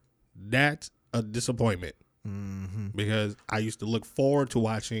 That's a disappointment. Mm-hmm. Because I used to look forward to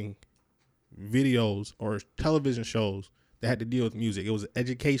watching videos or television shows that had to deal with music. It was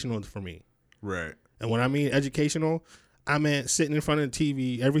educational for me. Right. And when I mean educational, I meant sitting in front of the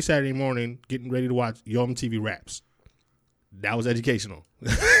TV every Saturday morning getting ready to watch Yo MTV Raps. That was educational.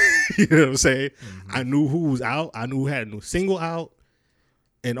 You know what I'm saying? Mm-hmm. I knew who was out. I knew who had a new single out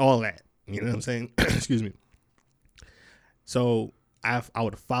and all that. You know what I'm saying? Excuse me. So I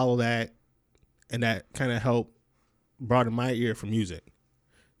would follow that, and that kind of helped broaden my ear for music.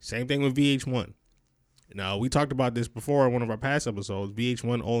 Same thing with VH1. Now, we talked about this before in one of our past episodes.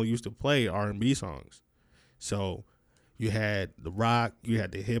 VH1 only used to play R&B songs. So you had the rock, you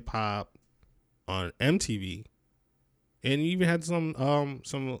had the hip hop on MTV, and you even had some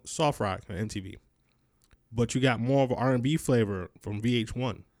soft rock on MTV. But you got more of an R&B flavor from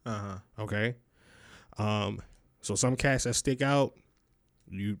VH1. Uh-huh. Okay? So some cats that stick out,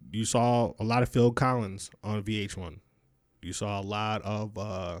 you saw a lot of Phil Collins on VH1. You saw a lot of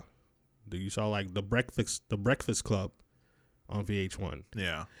like the Breakfast Club on VH1.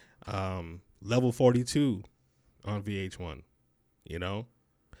 Yeah. Level 42 on VH1. You know,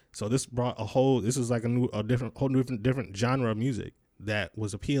 so this brought this is like a different genre of music that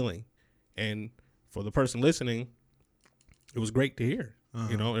was appealing, and for the person listening, it was great to hear. Uh-huh.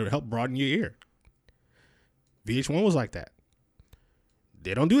 You know, it helped broaden your ear. VH1 was like that.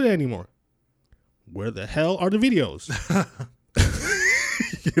 They don't do that anymore. Where the hell are the videos?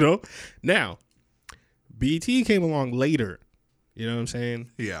 You know? Now, BET came along later. You know what I'm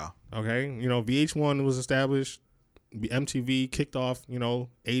saying? Yeah. Okay? You know, VH1 was established. MTV kicked off,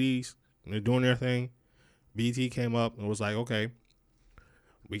 80s. They're doing their thing. BET came up and was like, okay,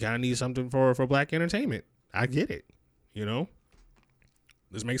 we kind of need something for black entertainment. I get it. You know?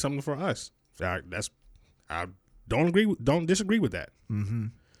 Let's make something for us. I don't disagree with that. Mm-hmm.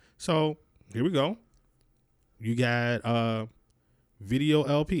 So here we go. You got Video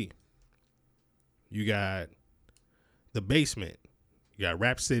LP. You got The Basement. You got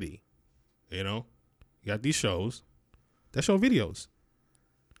Rap City. You know, you got these shows that show videos,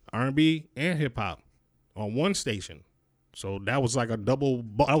 R&B and hip hop on one station. So that was like a double.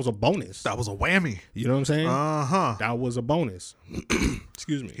 That was a bonus. That was a whammy. You know what I'm saying? That was a bonus.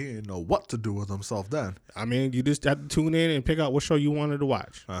 Excuse me. He didn't know what to do with himself then. I mean, you just had to tune in and pick out what show you wanted to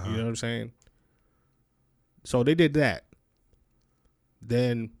watch. You know what I'm saying? So they did that.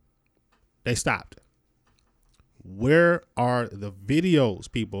 Then they stopped. Where are the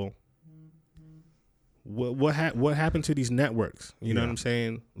videos, people? What happened to these networks? You know what I'm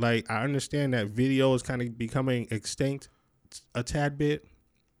saying? Like, I understand that video is kind of becoming extinct a tad bit,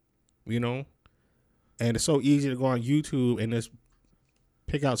 you know? And it's so easy to go on YouTube and just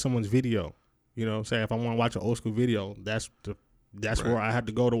pick out someone's video. You know, say if I want to watch an old school video, that's where I have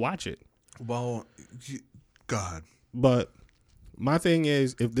to go to watch it. Well, God. But my thing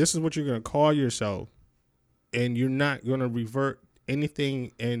is, if this is what you're going to call yourself and you're not going to revert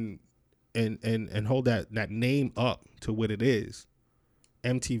anything and hold that name up to what it is,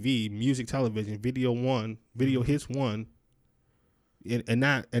 MTV, music television, video hits one, and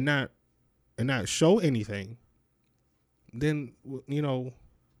not show anything, then, you know,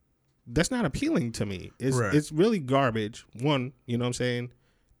 that's not appealing to me. It's really garbage. One, you know what I'm saying?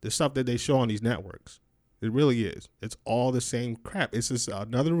 The stuff that they show on these networks. It really is. It's all the same crap. It's just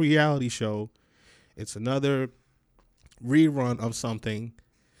another reality show. It's another rerun of something,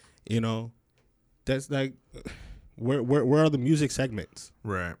 you know. That's like, where are the music segments?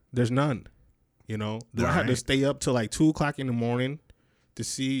 Right. There's none. You know, do I have to stay up till like 2:00 in the morning to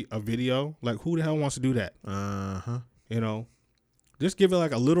see a video? Like, who the hell wants to do that? You know, just give it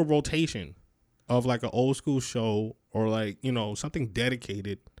like a little rotation of like an old school show or like, you know, something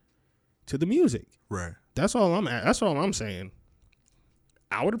dedicated to the music. Right. That's all I'm saying.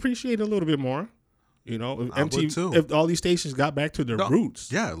 I would appreciate it a little bit more. You know, if MTV, if all these stations got back to their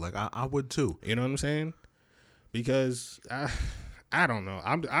roots. Yeah, like I would too. You know what I'm saying? Because I don't know.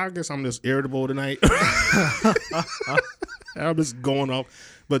 I guess I'm just irritable tonight. I'm just going off.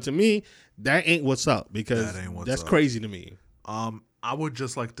 But to me, that ain't what's up, because that's crazy to me. I would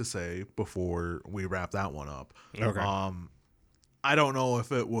just like to say before we wrap that one up. Okay. I don't know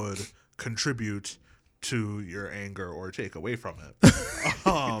if it would contribute to your anger or take away from it.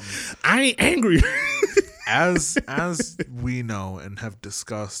 I ain't angry. as we know and have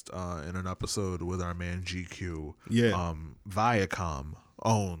discussed in an episode with our man GQ, Viacom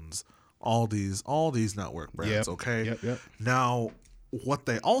owns all these network brands. Okay. Yep. Now, what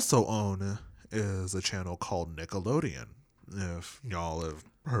they also own is a channel called Nickelodeon. If y'all have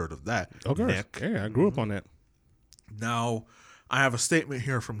heard of that. Okay. Nick. Yeah, I grew up on that. Now, I have a statement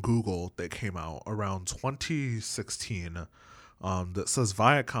here from Google that came out around 2016 that says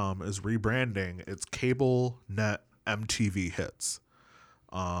Viacom is rebranding its cable net MTV hits.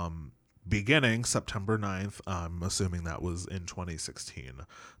 Beginning September 9th, I'm assuming that was in 2016,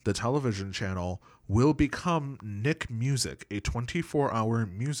 the television channel will become Nick Music, a 24-hour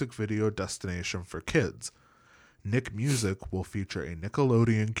music video destination for kids. Nick Music will feature a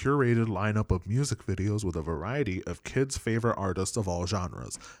Nickelodeon curated lineup of music videos with a variety of kids' favorite artists of all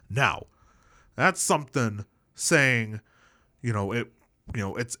genres. Now, that's something saying,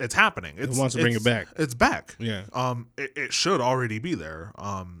 it's happening. It wants to bring it back. It's back. Yeah. It should already be there.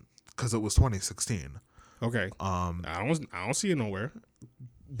 Because it was 2016. Okay. I don't see it nowhere.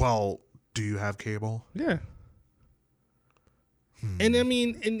 Well, do you have cable? Yeah. And I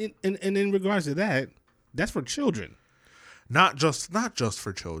mean, and in regards to that, that's for children. Not just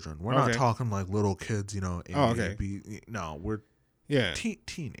for children. We're not talking like little kids, A, okay. B. No, we're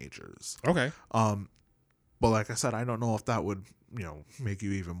teenagers. Okay. But like I said, I don't know if that would, make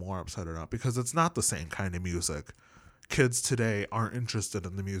you even more upset or not, because it's not the same kind of music. Kids today aren't interested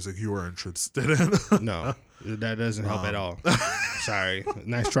in the music you are interested in. No, that doesn't help at all. Sorry.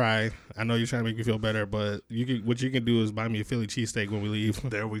 Nice try. I know you're trying to make me feel better, but what you can do is buy me a Philly cheesesteak when we leave.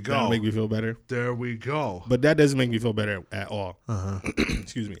 There we go. That'll make me feel better. There we go. But that doesn't make me feel better at all.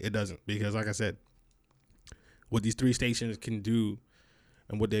 Excuse me. It doesn't. Because like I said, what these three stations can do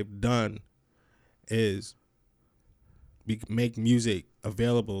and what they've done is make music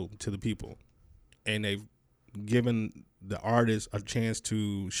available to the people. And they've given the artists a chance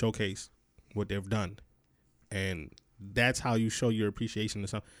to showcase what they've done. And that's how you show your appreciation to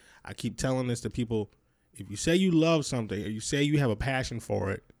something. I keep telling this to people: if you say you love something or you say you have a passion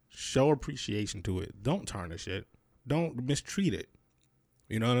for it, show appreciation to it. Don't tarnish it. Don't mistreat it.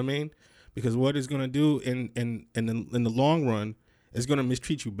 You know what I mean? Because what it's going to do in the long run is going to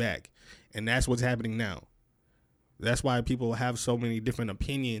mistreat you back. And that's what's happening now. That's why people have so many different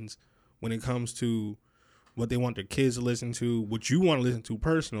opinions when it comes to what they want their kids to listen to, what you want to listen to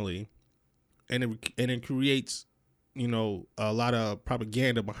personally, and it creates, you know, a lot of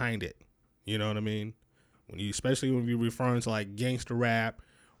propaganda behind it. You know what I mean? Especially when you're referring to like gangster rap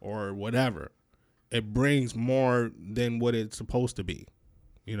or whatever, it brings more than what it's supposed to be.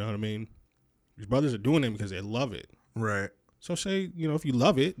 You know what I mean? These brothers are doing it because they love it. Right. So say, you know, if you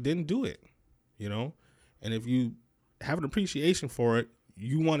love it, then do it, you know? And if you have an appreciation for it,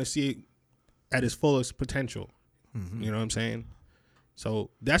 you want to see it at its fullest potential. Mm-hmm. You know what I'm saying?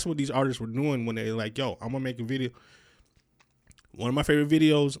 So that's what these artists were doing when they're like, yo, I'm going to make a video. One of my favorite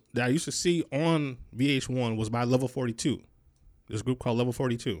videos that I used to see on VH1 was by Level 42. This group called Level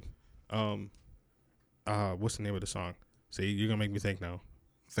 42. What's the name of the song? See, you're going to make me think now.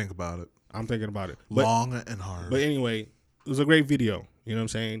 Think about it. I'm thinking about it. Long and hard. But anyway, it was a great video. You know what I'm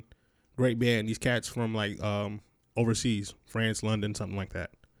saying? Great band. These cats from like overseas, France, London, something like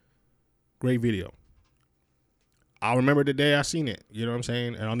that. Great video. I'll remember the day I seen it. You know what I'm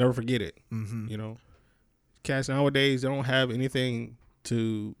saying? And I'll never forget it. Mm-hmm. You know, cats nowadays, they don't have anything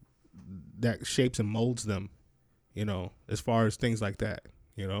that shapes and molds them, you know, as far as things like that,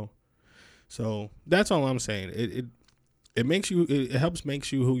 you know. So that's all I'm saying. It makes you, it helps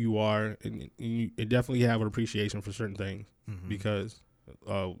makes you who you are, and it definitely have an appreciation for certain things, mm-hmm. because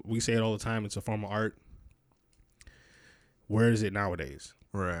we say it all the time. It's a form of art. Where is it nowadays?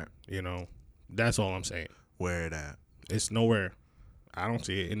 Right. You know, that's all I'm saying. Where it at? It's nowhere. I don't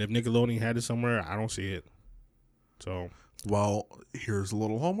see it. And if Nickelodeon had it somewhere, I don't see it. So, well, here's a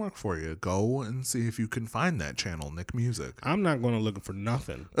little homework for you. Go and see if you can find that channel, Nick Music. I'm not going to look for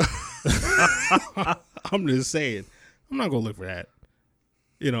nothing. I'm just saying. I'm not going to look for that.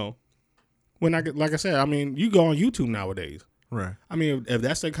 You know, when like I said, I mean, you go on YouTube nowadays. Right. I mean, if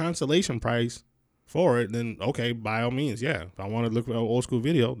that's the consolation price for it, then okay, by all means, yeah. If I want to look for an old school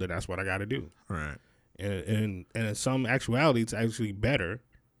video, then that's what I got to do. Right. And in some actuality, it's actually better,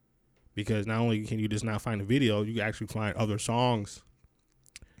 because not only can you just not find a video, you can actually find other songs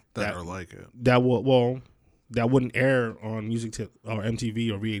that are like it. That wouldn't air on music or MTV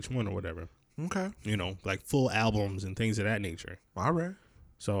or VH1 or whatever. Okay. You know, like full albums and things of that nature. All right.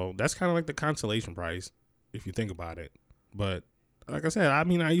 So that's kind of like the consolation prize, if you think about it. But like I said, I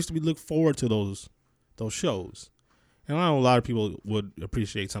mean, I used to look forward to those shows, and I know a lot of people would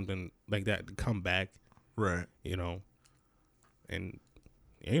appreciate something like that to come back. Right. You know, and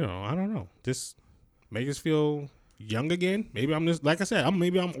you know, I don't know, just make us feel young again. Maybe I'm just, like I said, I'm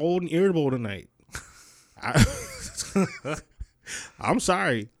old and irritable tonight. I'm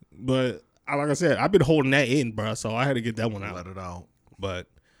sorry, but like I said, I've been holding that in, bro. So I had to get that one out. Let it out. But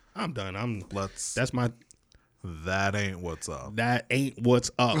I'm done. That ain't what's up. That ain't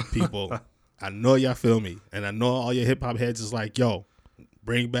what's up, people. I know y'all feel me, and I know all your hip hop heads is like, yo,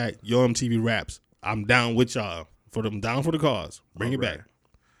 bring back Yo MTV Raps. I'm down with y'all. Down for the cause. Bring it back.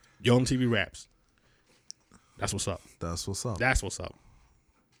 Yo MTV Raps. That's what's up. That's what's up. That's what's up.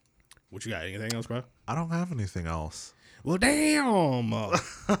 What you got? Anything else, bro? I don't have anything else. Well, damn. I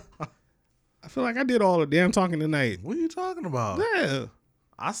feel like I did all the damn talking tonight. What are you talking about? Yeah.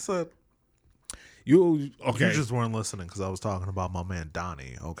 I said... You just weren't listening because I was talking about my man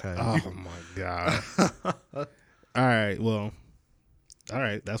Donnie, okay? Oh, my God. All right, well... All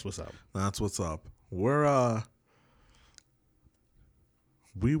right, that's what's up. That's what's up.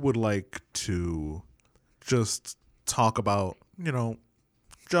 We would like to just talk about, you know,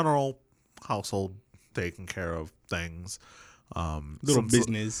 general household taking care of things. Little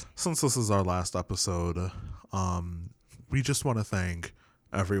business. Since this is our last episode, we just want to thank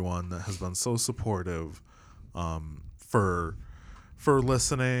everyone that has been so supportive, for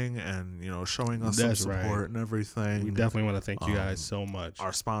listening and, you know, showing us some support and everything. We definitely want to thank you guys so much.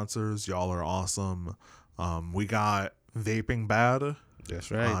 Our sponsors, y'all are awesome. We got Vaping Bad. That's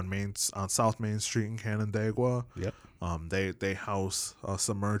right. On South Main Street in Canandaigua. Yep. They house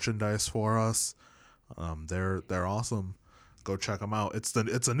some merchandise for us. They're awesome. Go check them out. It's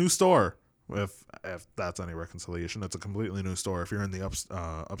a new store. If that's any reconciliation, it's a completely new store. If you're in the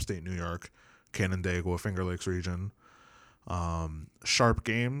upstate New York, Canandaigua, Finger Lakes region. Sharp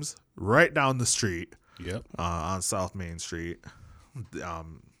Games right down the street. Yep. On South Main Street.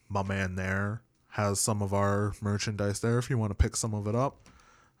 My man there has some of our merchandise there. If you want to pick some of it up,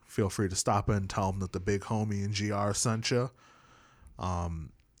 feel free to stop in and tell them that the big homie and GR sent you.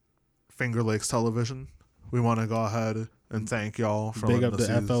 Finger Lakes Television, we want to go ahead and thank y'all for big letting up us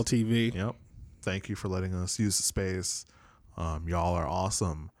the FLTV. Yep. Thank you for letting us use the space. Y'all are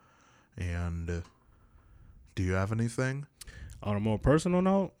awesome. And do you have anything? On a more personal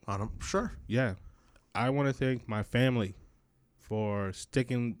note? Sure. Yeah. I want to thank my family for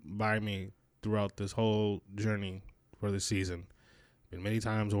sticking by me throughout this whole journey for this season. Been many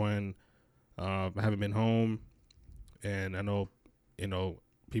times when I haven't been home, and I know,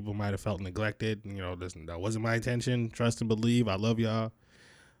 people might have felt neglected. Listen, that wasn't my intention. Trust and believe. I love y'all.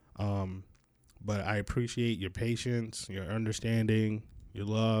 But I appreciate your patience, your understanding, your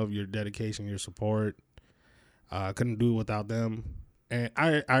love, your dedication, your support. I couldn't do it without them. And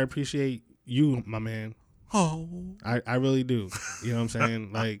I appreciate you, my man. Oh, I really do. You know what I'm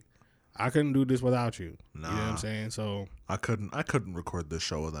saying? Like, I couldn't do this without you. nah. You know what I'm saying? So I couldn't record this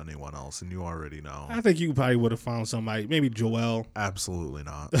show with anyone else, and you already know. I think you probably would have found somebody, maybe Joel. Absolutely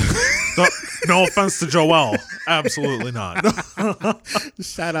not. No offense to Joel. Absolutely not.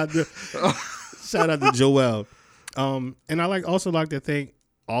 Shout out to Joel. And I also like to thank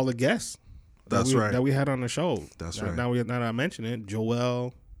all the guests that we had on the show. That's right. Now that I mention it,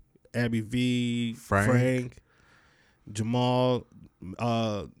 Joel, Abby V, Frank, Jamal,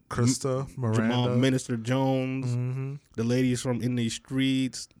 Krista, Miranda, Jamal Minister Jones, mm-hmm. the ladies from In These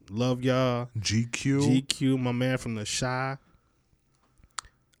Streets, love y'all. GQ, my man from the Shy.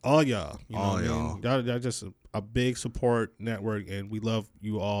 All y'all. Y'all just a big support network, and we love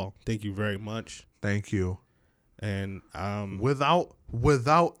you all. Thank you very much. Thank you. And without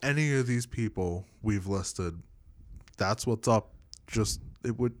any of these people we've listed, That's What's Up, just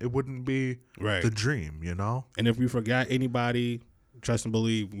it wouldn't be right. the dream, And if we forgot anybody, trust and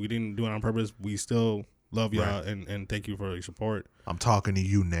believe, we didn't do it on purpose. We still love y'all, right. and thank you for your support. I'm talking to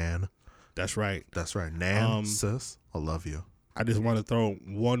you, Nan. That's right. Nan, sis, I love you. I just want to throw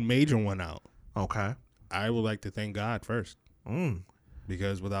one major one out. Okay. I would like to thank God first.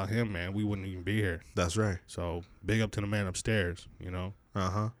 Because without him, man, we wouldn't even be here. That's right. So big up to the man upstairs,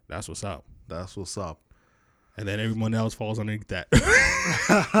 Uh-huh. That's what's up. That's what's up. And then everyone else falls underneath that.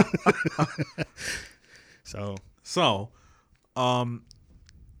 So,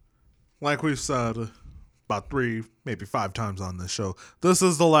 like we've said about 3, maybe 5 times on this show, this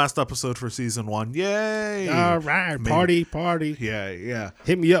is the last episode for season 1. Yay! All right, party. Yeah.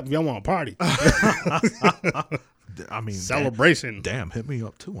 Hit me up if y'all want to party. I mean, celebration. Damn, hit me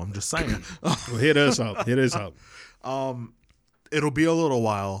up too. I'm just saying. Well, hit us up. It'll be a little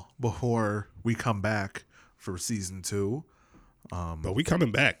while before we come back for season 2. But we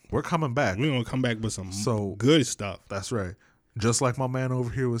coming back. We're coming back. We're going to come back with some good stuff. That's right. Just like my man over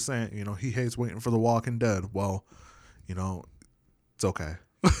here was saying, he hates waiting for The Walking Dead. Well, it's okay.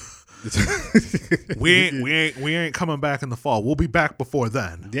 we ain't coming back in the fall. We'll be back before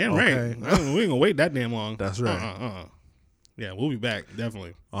then. Damn okay? Right. We ain't gonna wait that damn long. That's right. Yeah, we'll be back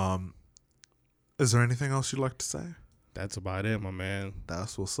definitely. Is there anything else you'd like to say? That's about it, my man.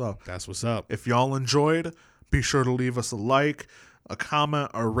 That's what's up. If y'all enjoyed, be sure to leave us a like, a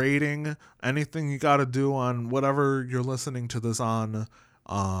comment, a rating, anything you got to do on whatever you're listening to this on.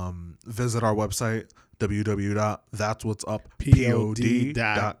 Visit our website,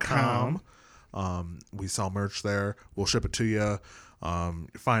 www.thatswhatsuppod.com. We sell merch there. We'll ship it to you.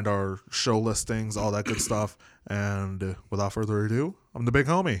 Find our show listings, all that good stuff. And without further ado, I'm the big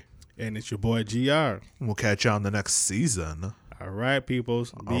homie. And it's your boy GR. We'll catch you on the next season. All right,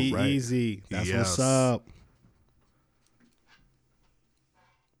 peoples. Be easy. That's what's up.